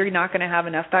converting that, you're not going to have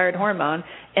enough thyroid hormone.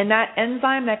 And that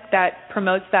enzyme that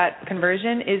promotes that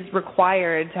conversion is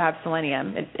required to have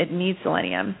selenium. It needs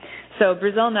selenium. So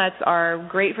Brazil nuts are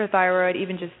great for thyroid.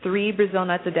 Even just 3 Brazil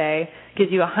nuts a day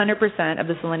gives you 100% of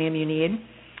the selenium you need.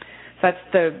 So that's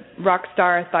the rock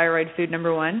star thyroid food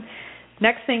number 1.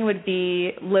 Next thing would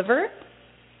be liver.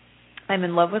 I'm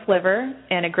in love with liver,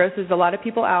 and it grosses a lot of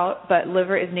people out, but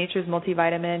liver is nature's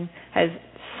multivitamin, has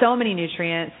so many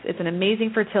nutrients. It's an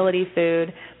amazing fertility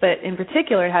food, but in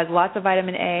particular it has lots of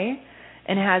vitamin A,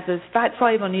 and it has those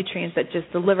fat-soluble nutrients that just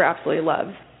the liver absolutely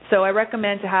loves. So I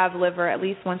recommend to have liver at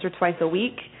least once or twice a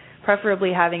week,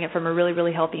 preferably having it from a really,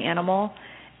 really healthy animal,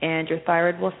 and your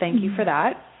thyroid will thank you for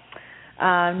that.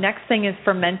 Next thing is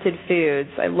fermented foods.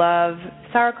 I love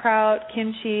sauerkraut,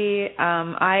 kimchi.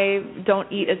 I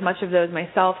don't eat as much of those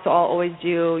myself, so I'll always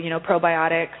do,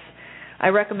 probiotics. I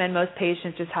recommend most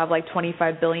patients just have like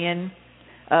 25 billion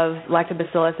of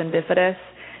Lactobacillus and bifidus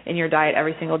in your diet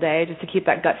every single day just to keep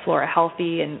that gut flora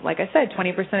healthy. And like I said,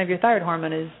 20% of your thyroid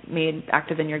hormone is made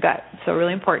active in your gut, so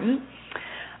really important.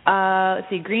 Let's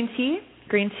see, green tea.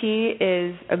 Green tea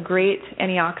is a great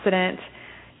antioxidant.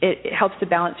 It helps to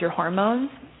balance your hormones.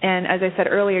 And as I said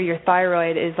earlier, your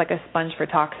thyroid is like a sponge for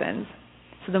toxins.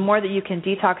 So the more that you can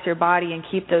detox your body and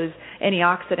keep those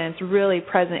antioxidants really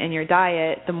present in your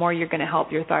diet, the more you're going to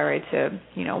help your thyroid to,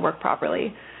 work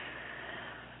properly.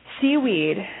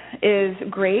 Seaweed is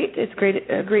great. It's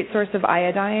a great source of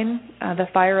iodine. The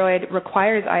thyroid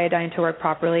requires iodine to work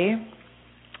properly.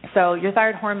 So your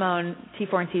thyroid hormone,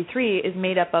 T4 and T3, is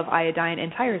made up of iodine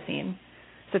and tyrosine.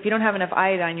 So if you don't have enough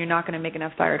iodine, you're not going to make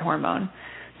enough thyroid hormone.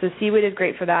 So seaweed is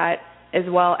great for that, as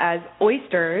well as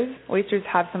oysters. Oysters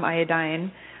have some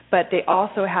iodine, but they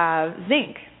also have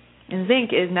zinc. And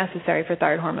zinc is necessary for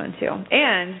thyroid hormone too.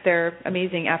 And they're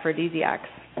amazing aphrodisiacs.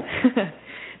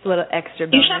 It's a little extra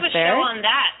bonus there. You should have a show on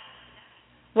that.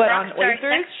 What, Rockstar on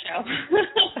oysters? Sex show.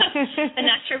 A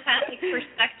naturopathic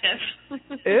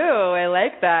perspective. Ooh, I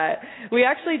like that. We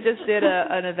actually just did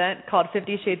an event called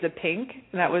 50 Shades of Pink,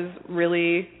 and that was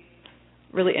really,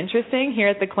 really interesting here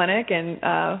at the clinic, and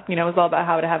it was all about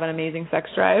how to have an amazing sex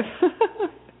drive.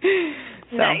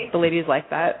 So nice. The ladies like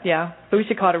that, yeah. But we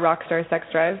should call it a Rockstar Sex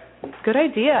Drive. Good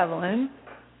idea, Evelyn.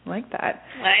 I like that.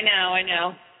 I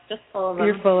know. Just full of them.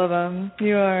 You're full of them.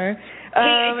 You are.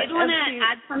 I did want to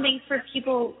add something for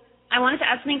people. I wanted to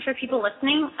add something for people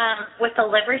listening with the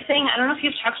liver thing. I don't know if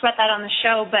you've talked about that on the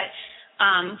show, but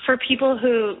for people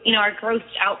who, are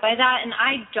grossed out by that, and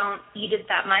I don't eat it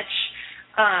that much,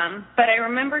 but I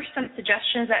remember some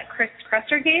suggestions that Chris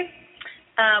Kresser gave.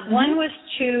 One was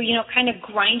to, kind of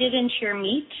grind it into your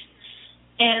meat,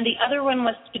 and the other one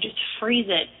was to just freeze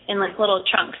it in like little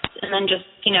chunks and then just,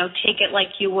 take it like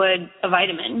you would a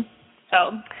vitamin. So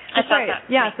I thought that.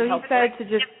 Yeah, so he said to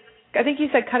just, I think you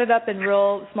said cut it up in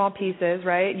real small pieces,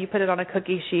 right? You put it on a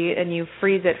cookie sheet and you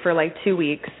freeze it for like 2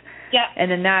 weeks. Yeah.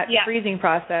 And then that freezing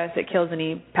process, it kills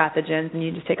any pathogens, and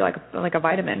you just take it like a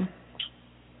vitamin.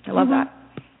 I love that.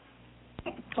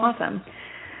 Awesome.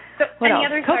 So what any else?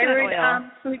 other Coconut thyroid oil.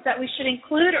 foods that we should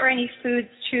include, or any foods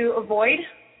to avoid?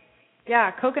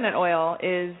 Yeah, coconut oil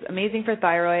is amazing for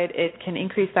thyroid. It can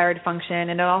increase thyroid function,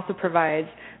 and it also provides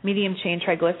medium-chain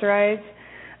triglycerides,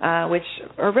 which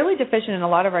are really deficient in a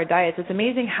lot of our diets. It's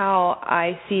amazing how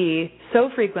I see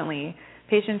so frequently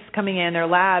patients coming in, their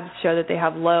labs show that they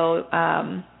have low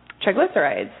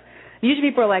triglycerides.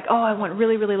 Usually people are like, oh, I want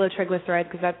really, really low triglycerides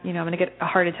because that, I'm going to get a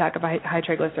heart attack of high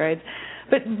triglycerides.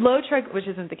 But which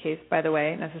isn't the case, by the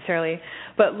way, necessarily,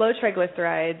 but low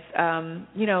triglycerides,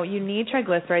 you need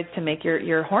triglycerides to make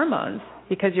your hormones,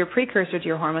 because your precursor to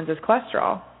your hormones is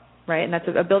cholesterol, right? And that's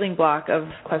a building block of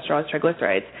cholesterol is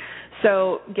triglycerides.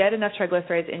 So get enough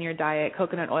triglycerides in your diet.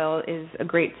 Coconut oil is a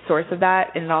great source of that,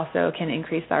 and it also can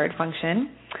increase thyroid function.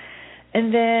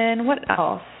 And then what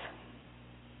else?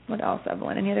 What else,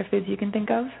 Evelyn? Any other foods you can think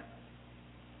of?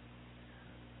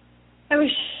 I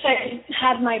wish I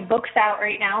had my books out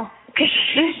right now, because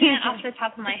I can't off the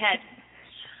top of my head.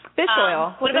 Fish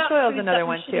oil. What about fish oil is foods another that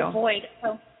one we should too. Avoid?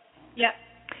 Oh, yeah.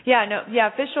 Yeah,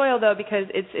 fish oil though, because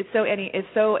it's so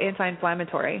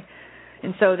anti-inflammatory.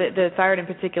 And so the thyroid in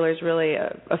particular is really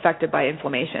affected by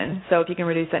inflammation. So if you can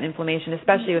reduce that inflammation,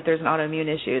 especially if there's an autoimmune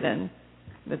issue, then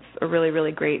that's a really,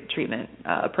 really great treatment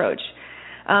approach.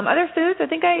 Other foods, I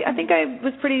think I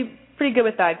was pretty good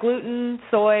with that. Gluten,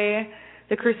 soy,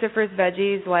 the cruciferous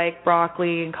veggies like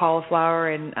broccoli and cauliflower,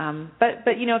 and but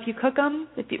if you cook them,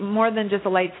 more than just a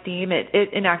light steam, it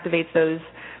inactivates those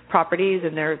properties,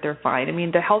 and they're fine. I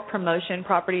mean, the health promotion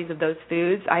properties of those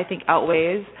foods, I think,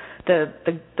 outweighs the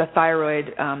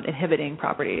thyroid inhibiting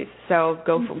properties. So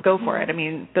go for it. I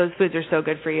mean, those foods are so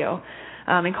good for you.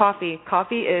 And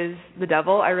coffee is the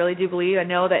devil. I really do believe. I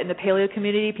know that in the paleo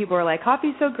community, people are like,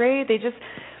 coffee's so great.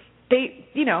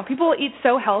 People eat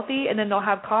so healthy, and then they'll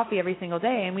have coffee every single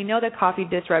day. And we know that coffee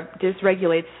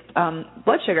dysregulates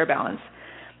blood sugar balance.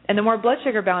 And the more blood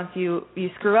sugar balance you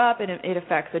screw up, and it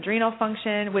affects adrenal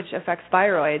function, which affects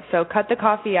thyroid. So cut the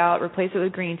coffee out, replace it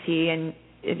with green tea, and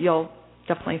you'll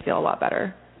definitely feel a lot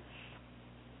better.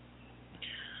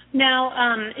 Now,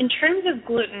 in terms of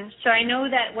gluten, so I know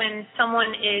that when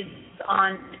someone is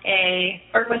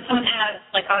when someone has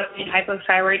like autoimmune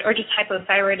hypothyroid or just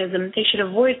hypothyroidism, they should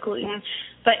avoid gluten.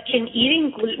 But can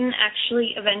eating gluten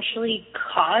actually eventually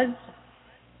cause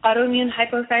autoimmune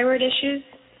hypothyroid issues?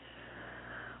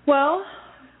 Well,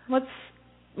 let's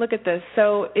look at this.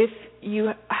 So if you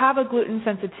have a gluten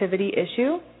sensitivity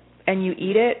issue and you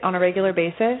eat it on a regular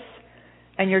basis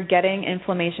and you're getting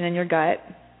inflammation in your gut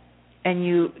and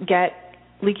you get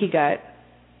leaky gut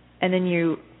and then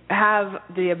you have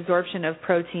the absorption of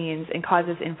proteins and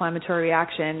causes inflammatory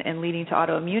reaction and leading to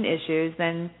autoimmune issues,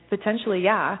 then potentially,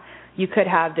 you could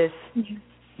have this,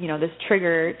 this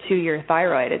trigger to your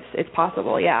thyroid. It's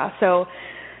possible, So,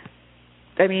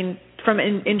 I mean, from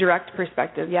an indirect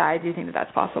perspective, I do think that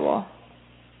that's possible.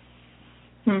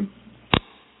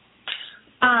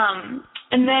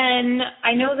 And then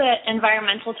I know that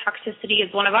environmental toxicity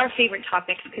is one of our favorite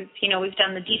topics because, we've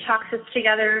done the detoxes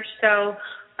together. So,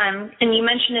 and you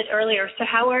mentioned it earlier. So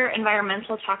how are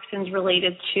environmental toxins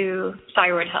related to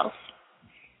thyroid health?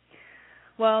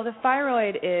 Well, the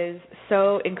thyroid is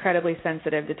so incredibly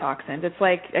sensitive to toxins. It's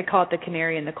like, I call it the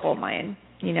canary in the coal mine.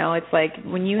 It's like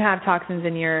when you have toxins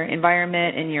in your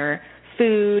environment, in your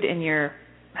food, in your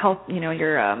health,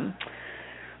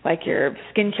 like your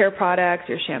skincare products,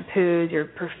 your shampoos, your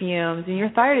perfumes, and your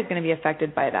thyroid is going to be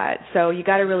affected by that. So you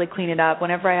got to really clean it up.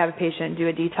 Whenever I have a patient do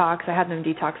a detox, I have them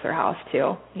detox their house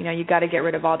too. You got to get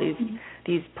rid of all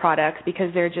these products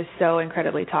because they're just so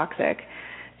incredibly toxic.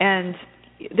 And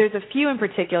there's a few in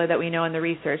particular that we know in the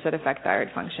research that affect thyroid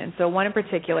function. So one in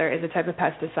particular is a type of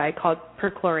pesticide called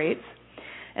perchlorates.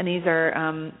 And these are,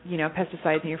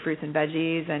 pesticides in your fruits and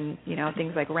veggies and,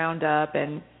 things like Roundup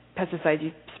and pesticides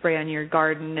you spray on your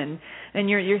garden. And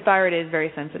your thyroid is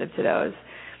very sensitive to those,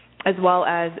 as well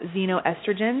as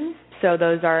xenoestrogens. So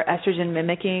those are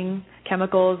estrogen-mimicking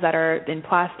chemicals that are in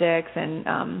plastics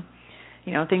and,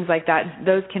 things like that.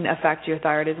 Those can affect your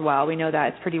thyroid as well. We know that.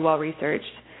 It's pretty well researched.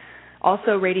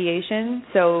 Also radiation,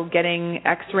 so getting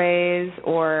X-rays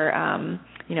or,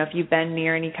 if you've been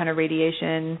near any kind of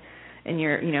radiation in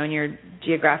your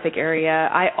geographic area.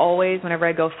 I always, whenever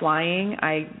I go flying,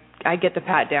 I get the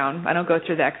pat down. I don't go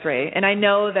through the X-ray. And I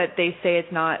know that they say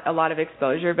it's not a lot of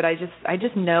exposure, but I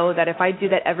just know that if I do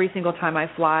that every single time I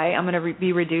fly, I'm going to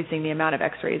be reducing the amount of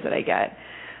X-rays that I get.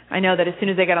 I know that as soon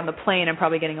as I get on the plane, I'm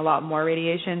probably getting a lot more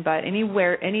radiation, but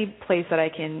any place that I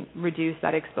can reduce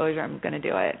that exposure, I'm going to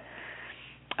do it.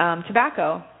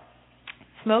 Tobacco.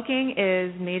 Smoking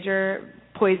is major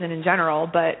poison in general,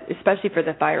 but especially for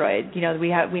the thyroid.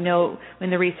 We know in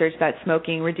the research that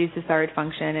smoking reduces thyroid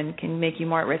function and can make you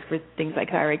more at risk for things like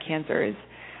thyroid cancers.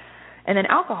 And then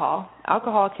alcohol.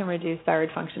 Alcohol can reduce thyroid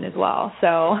function as well.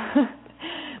 So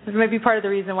this might be part of the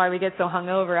reason why we get so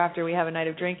hungover after we have a night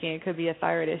of drinking. It could be a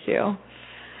thyroid issue.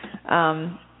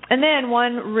 And then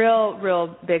one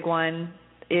real big one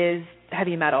is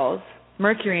heavy metals,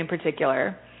 mercury in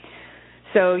particular.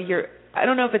 So I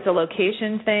don't know if it's a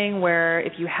location thing where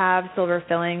if you have silver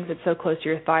fillings, it's so close to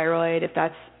your thyroid, if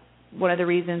that's one of the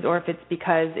reasons, or if it's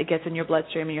because it gets in your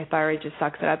bloodstream and your thyroid just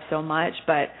sucks it up so much.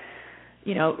 But,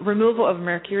 removal of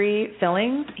mercury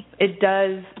fillings, it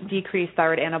does decrease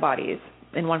thyroid antibodies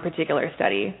in one particular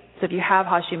study. So if you have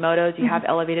Hashimoto's, you have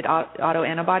elevated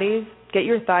autoantibodies, get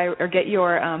your thyroid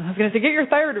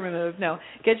removed. No,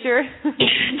 get your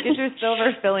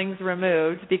silver fillings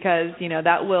removed because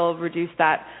that will reduce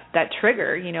that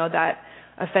trigger, that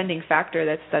offending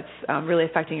factor that's really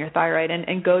affecting your thyroid.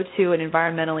 And go to an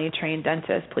environmentally trained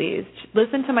dentist, please.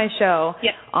 Listen to my show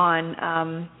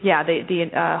on the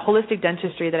holistic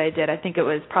dentistry that I did. I think it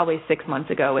was probably 6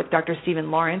 months ago with Dr. Stephen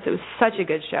Lawrence. It was such a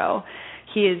good show.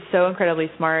 he is so incredibly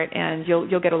smart, and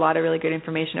you'll get a lot of really good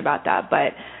information about that.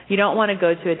 But you don't want to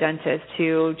go to a dentist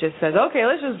who just says, okay,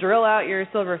 let's just drill out your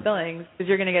silver fillings, because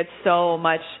you're going to get so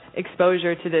much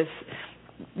exposure to this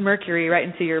mercury right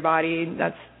into your body.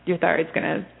 Your thyroid's going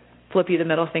to flip you the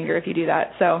middle finger if you do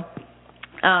that. So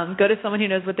go to someone who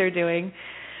knows what they're doing.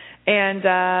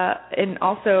 And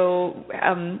also,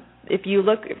 if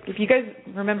you guys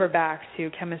remember back to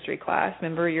chemistry class,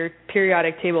 remember your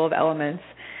periodic table of elements,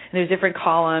 and there's different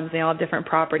columns, and they all have different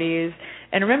properties.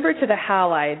 And remember to the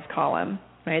halides column,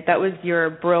 right? That was your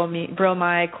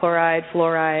bromide, chloride,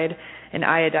 fluoride, and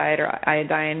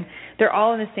iodine. They're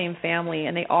all in the same family,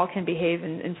 and they all can behave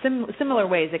in similar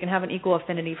ways. They can have an equal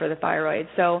affinity for the thyroid.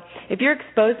 So if you're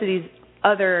exposed to these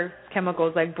other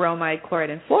chemicals like bromide, chloride,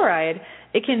 and fluoride,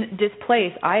 it can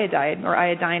displace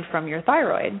iodine from your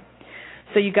thyroid.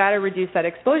 So you got to reduce that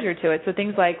exposure to it. So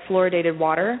things like fluoridated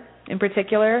water in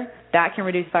particular, that can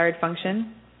reduce thyroid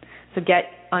function. So get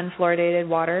unfluoridated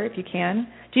water if you can.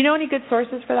 Do you know any good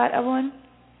sources for that, Evelyn?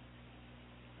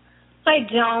 I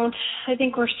don't. I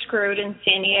think we're screwed in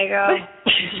San Diego.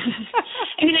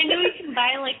 I mean, I know you can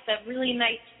buy like the really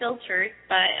nice filters,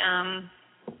 but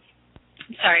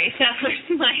sorry, that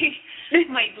was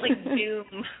my like doom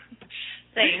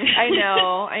thing. I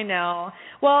know.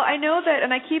 Well, I know that,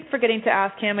 and I keep forgetting to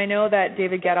ask him, I know that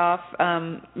David Getoff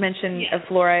mentioned a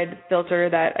fluoride filter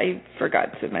that I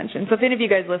forgot to mention. So if any of you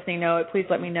guys listening know it, please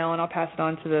let me know, and I'll pass it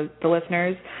on to the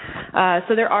listeners.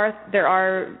 So there are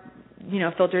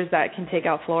filters that can take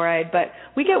out fluoride, but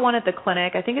we get one at the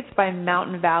clinic. I think it's by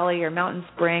Mountain Valley or Mountain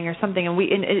Spring or something, and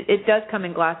it does come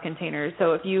in glass containers.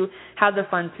 So if you have the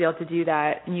funds to be able to do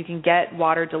that, and you can get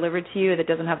water delivered to you that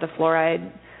doesn't have the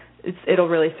fluoride, it'll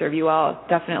really serve you well,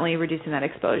 definitely reducing that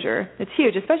exposure. It's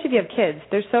huge, especially if you have kids.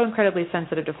 They're so incredibly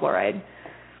sensitive to fluoride.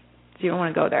 So you don't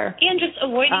want to go there. And just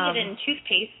avoiding it in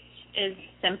toothpaste is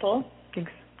simple.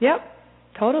 Yep,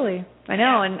 totally. I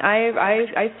know, and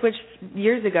I switched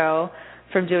years ago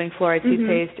from doing fluoride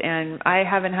toothpaste, and I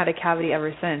haven't had a cavity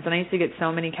ever since. And I used to get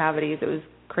so many cavities, it was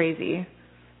crazy.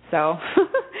 So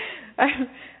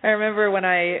I remember when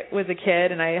I was a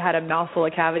kid and I had a mouthful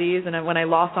of cavities, and when I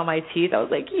lost all my teeth, I was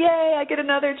like, yay, I get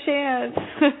another chance.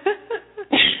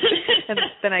 And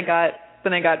then I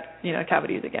got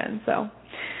cavities again. So,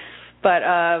 but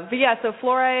yeah, so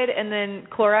fluoride and then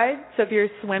chloride. So if you're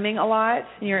swimming a lot,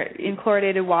 you're in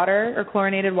chlorinated water or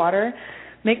chlorinated water,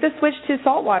 make the switch to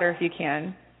salt water if you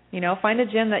can. Find a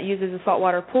gym that uses a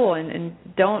saltwater pool, and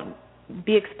don't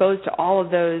be exposed to all of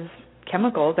those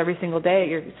chemicals every single day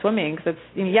you're swimming, because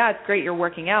it's great you're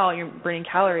working out, you're burning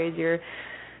calories, you're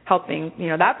helping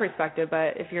that perspective,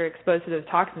 but if you're exposed to those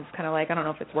toxins, it's kind of like, I don't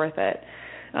know if it's worth it.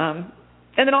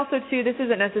 And then also too, this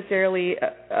isn't necessarily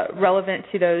relevant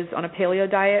to those on a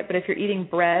paleo diet, but if you're eating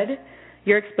bread,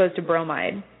 you're exposed to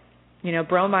bromide.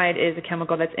 Bromide is a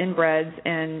chemical that's in breads,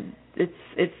 and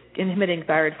it's inhibiting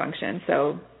thyroid function,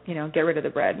 so get rid of the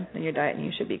bread in your diet and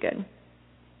you should be good.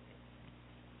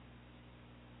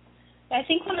 I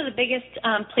think one of the biggest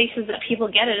places that people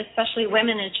get it, especially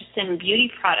women, is just in beauty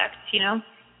products,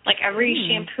 Like every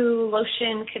shampoo,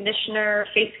 lotion, conditioner,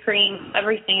 face cream,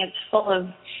 everything, it's full of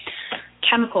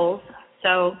chemicals.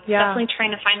 So definitely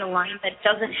trying to find a line that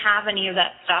doesn't have any of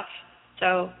that stuff.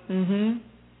 So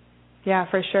yeah,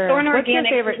 for sure. Thorne What's your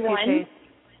Organics favorite toothpaste?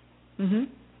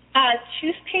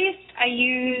 Toothpaste, I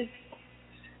use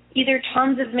either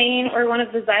Tom's of Maine or one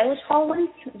of the xylitol ones,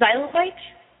 Xylolite.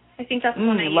 I think that's the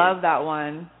one I use. Love that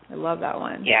one. I love that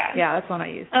one. Yeah, that's one I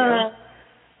use too.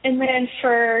 And then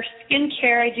for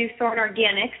skincare, I do Thorne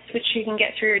Organics, which you can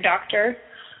get through your doctor.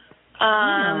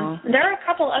 There are a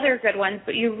couple other good ones,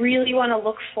 but you really want to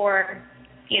look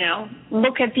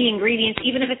at the ingredients.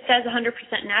 Even if it says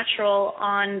 100% natural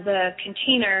on the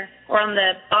container or on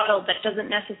the bottle, that doesn't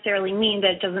necessarily mean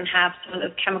that it doesn't have some of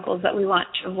the chemicals that we want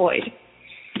to avoid.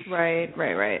 Right.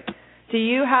 Do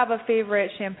you have a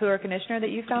favorite shampoo or conditioner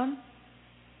that you found?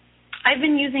 I've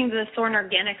been using the Thorne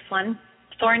Organics one,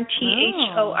 Thorne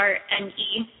Thorne.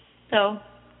 So.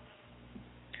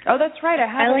 Oh, that's right. I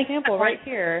have a sample right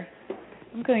here.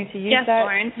 I'm going to use that.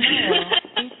 Thorne.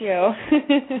 Thank you.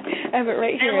 I have it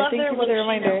right here. I love Thank their you for the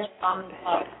reminder.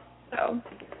 So.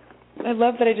 I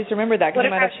love that I just remembered that because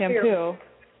I'm out of shampoo.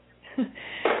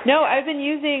 No, I've been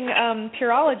using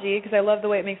Pureology because I love the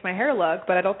way it makes my hair look,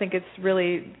 but I don't think it's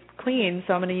really clean,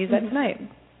 so I'm going to use that tonight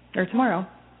or tomorrow.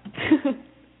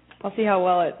 I'll see how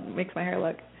well it makes my hair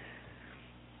look.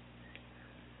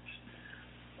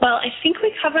 Well, I think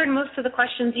we covered most of the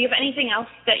questions. Do you have anything else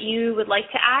that you would like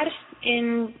to add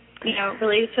in,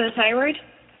 related to the thyroid?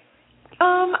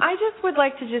 I just would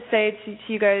like to just say to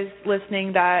you guys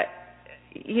listening that,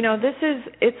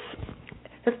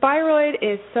 the thyroid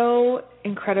is so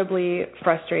incredibly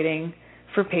frustrating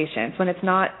for patients when it's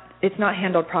not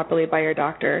handled properly by your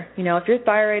doctor. You know, if your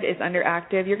thyroid is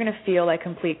underactive, you're going to feel like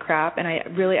complete crap, and I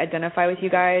really identify with you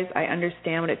guys. I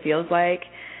understand what it feels like,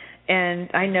 and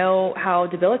I know how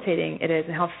debilitating it is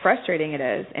and how frustrating it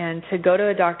is, and to go to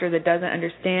a doctor that doesn't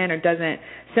understand or doesn't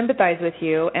sympathize with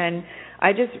you. And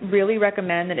I just really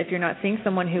recommend that if you're not seeing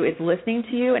someone who is listening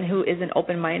to you and who isn't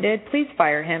open-minded, please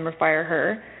fire him or fire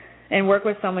her and work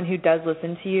with someone who does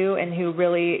listen to you and who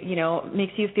really, you know,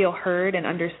 makes you feel heard and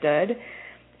understood,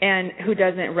 and who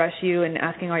doesn't rush you and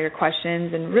asking all your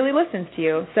questions and really listens to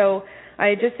you. So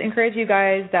I just encourage you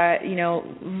guys that, you know,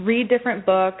 read different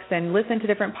books and listen to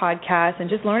different podcasts and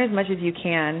just learn as much as you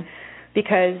can,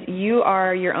 because you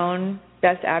are your own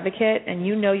best advocate and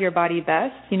you know your body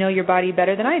best. You know your body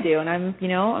better than I do, and I'm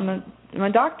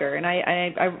a doctor, and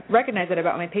I recognize that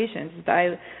about my patients.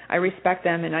 I respect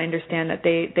them, and I understand that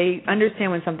they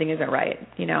understand when something isn't right,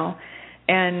 you know,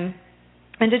 and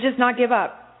to just not give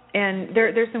up. And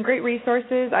there's some great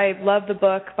resources. I love the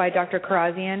book by Dr.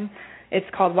 Karazian. It's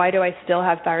called Why Do I Still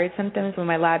Have Thyroid Symptoms When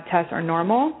My Lab Tests Are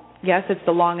Normal? Yes, it's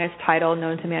the longest title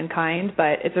known to mankind,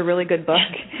 but it's a really good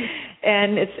book.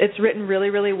 And it's written really,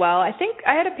 really well. I think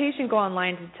I had a patient go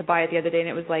online to buy it the other day, and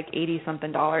it was like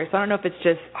 $80-something. So I don't know if it's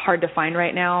just hard to find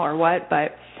right now or what,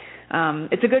 but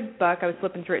it's a good book. I was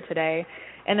flipping through it today.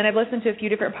 And then I've listened to a few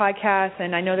different podcasts,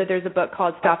 and I know that there's a book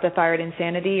called Stop the Thyroid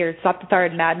Insanity, or Stop the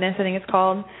Thyroid Madness, I think it's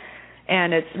called.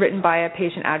 And it's written by a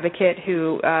patient advocate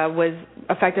who was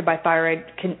affected by thyroid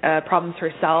problems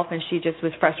herself, and she just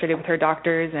was frustrated with her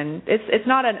doctors. And it's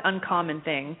not an uncommon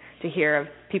thing to hear of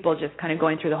people just kind of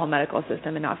going through the whole medical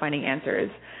system and not finding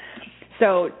answers.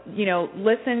 So, you know,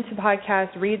 listen to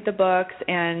podcasts, read the books,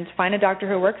 and find a doctor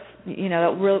who works, you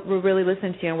know, that will really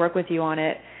listen to you and work with you on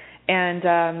it. And,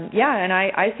 and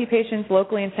I see patients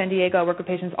locally in San Diego. I work with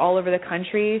patients all over the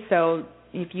country. So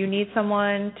if you need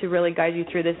someone to really guide you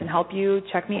through this and help you,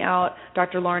 check me out,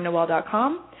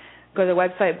 drlaurenoel.com. Go to the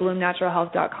website,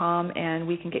 bloomnaturalhealth.com, and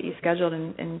we can get you scheduled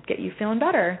and get you feeling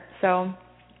better. So,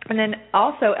 and then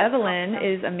also Evelyn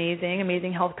is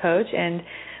amazing health coach, and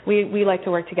we like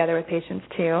to work together with patients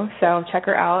too. So check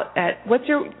her out at,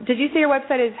 did you say your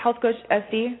website is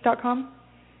healthcoachsd.com?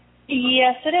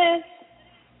 Yes, it is.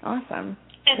 Awesome.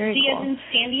 SD as in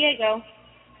San Diego.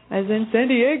 As in San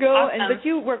Diego. Awesome. But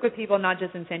you work with people not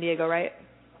just in San Diego, right?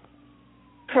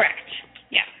 Correct.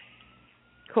 Yeah.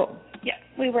 Cool. Yeah,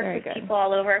 we work with people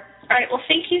all over. All right. Well,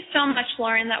 thank you so much,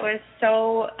 Lauren. That was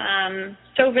so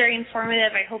very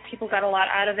informative. I hope people got a lot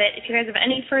out of it. If you guys have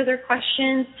any further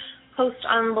questions, post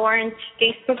on Lauren's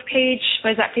Facebook page.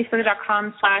 What is that?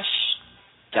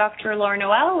 Facebook.com/Dr. Laura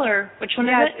Noel, or which one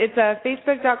is it? It's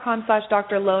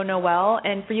Facebook.com/Dr. Lo Noel.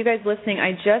 And for you guys listening,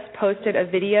 I just posted a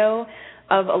video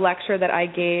of a lecture that I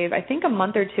gave, I think a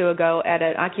month or two ago at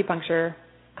an acupuncture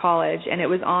college, and it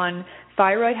was on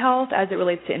thyroid health as it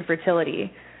relates to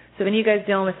infertility. So when you guys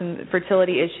dealing with some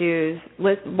fertility issues,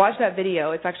 watch that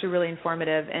video. It's actually really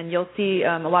informative, and you'll see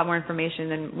a lot more information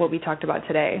than what we talked about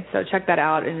today. So check that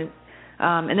out. And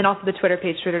then also the Twitter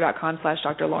page,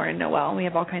 twitter.com/Dr. Lauren Noel. We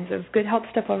have all kinds of good health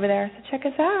stuff over there, so check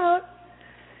us out.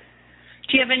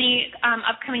 Do you have any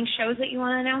upcoming shows that you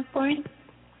want to announce, Lauren?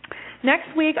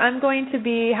 Next week, I'm going to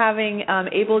be having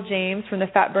Abel James from the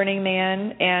Fat Burning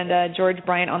Man and George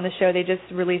Bryant on the show. They just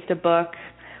released a book.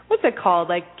 What's it called?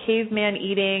 Like Caveman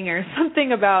Eating or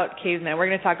something about cavemen. We're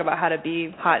going to talk about how to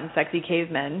be hot and sexy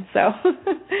cavemen. So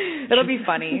it'll be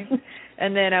funny.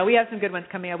 And then we have some good ones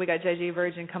coming up. We got JJ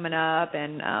Virgin coming up,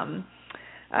 and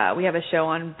we have a show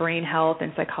on brain health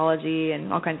and psychology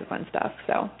and all kinds of fun stuff.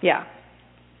 So, yeah.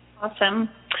 Awesome.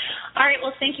 All right.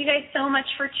 Well, thank you guys so much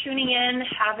for tuning in.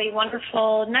 Have a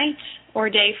wonderful night or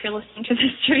day if you're listening to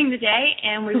this during the day,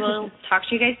 and we will talk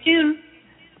to you guys soon.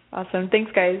 Awesome.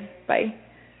 Thanks, guys. Bye.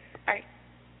 All right.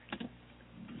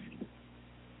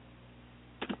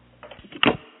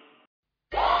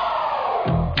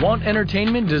 Want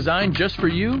entertainment designed just for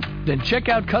you? Then check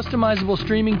out customizable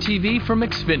streaming TV from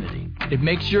Xfinity. It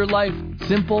makes your life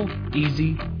simple,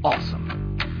 easy, awesome.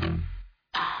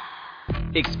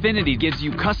 Xfinity gives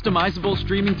you customizable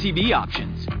streaming TV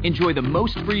options. Enjoy the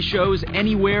most free shows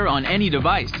anywhere on any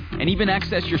device, and even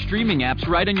access your streaming apps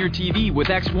right on your TV with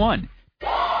X1.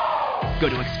 Go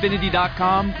to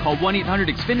Xfinity.com, call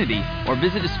 1-800-XFINITY, or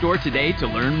visit a store today to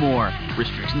learn more.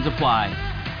 Restrictions apply.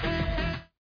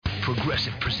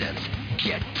 Progressive presents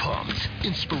Get Pumped.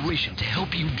 Inspiration to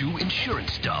help you do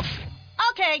insurance stuff.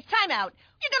 Okay, time out.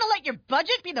 You're gonna let your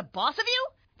budget be the boss of you?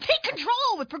 Take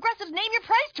control with Progressive's Name Your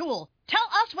Price tool. Tell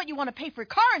us what you want to pay for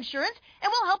car insurance,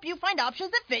 and we'll help you find options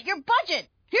that fit your budget.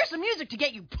 Here's some music to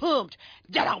get you pumped.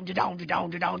 Da-dong, da-dong, da-dong,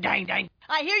 da-dong, dang, dang.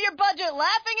 I hear your budget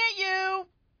laughing at you.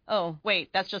 Oh, wait,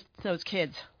 that's just those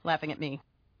kids laughing at me.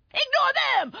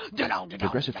 Ignore them! Da-dong, da-dong,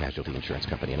 Progressive Casualty Insurance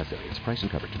Company and Affiliates. Price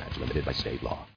and coverage match limited by state law.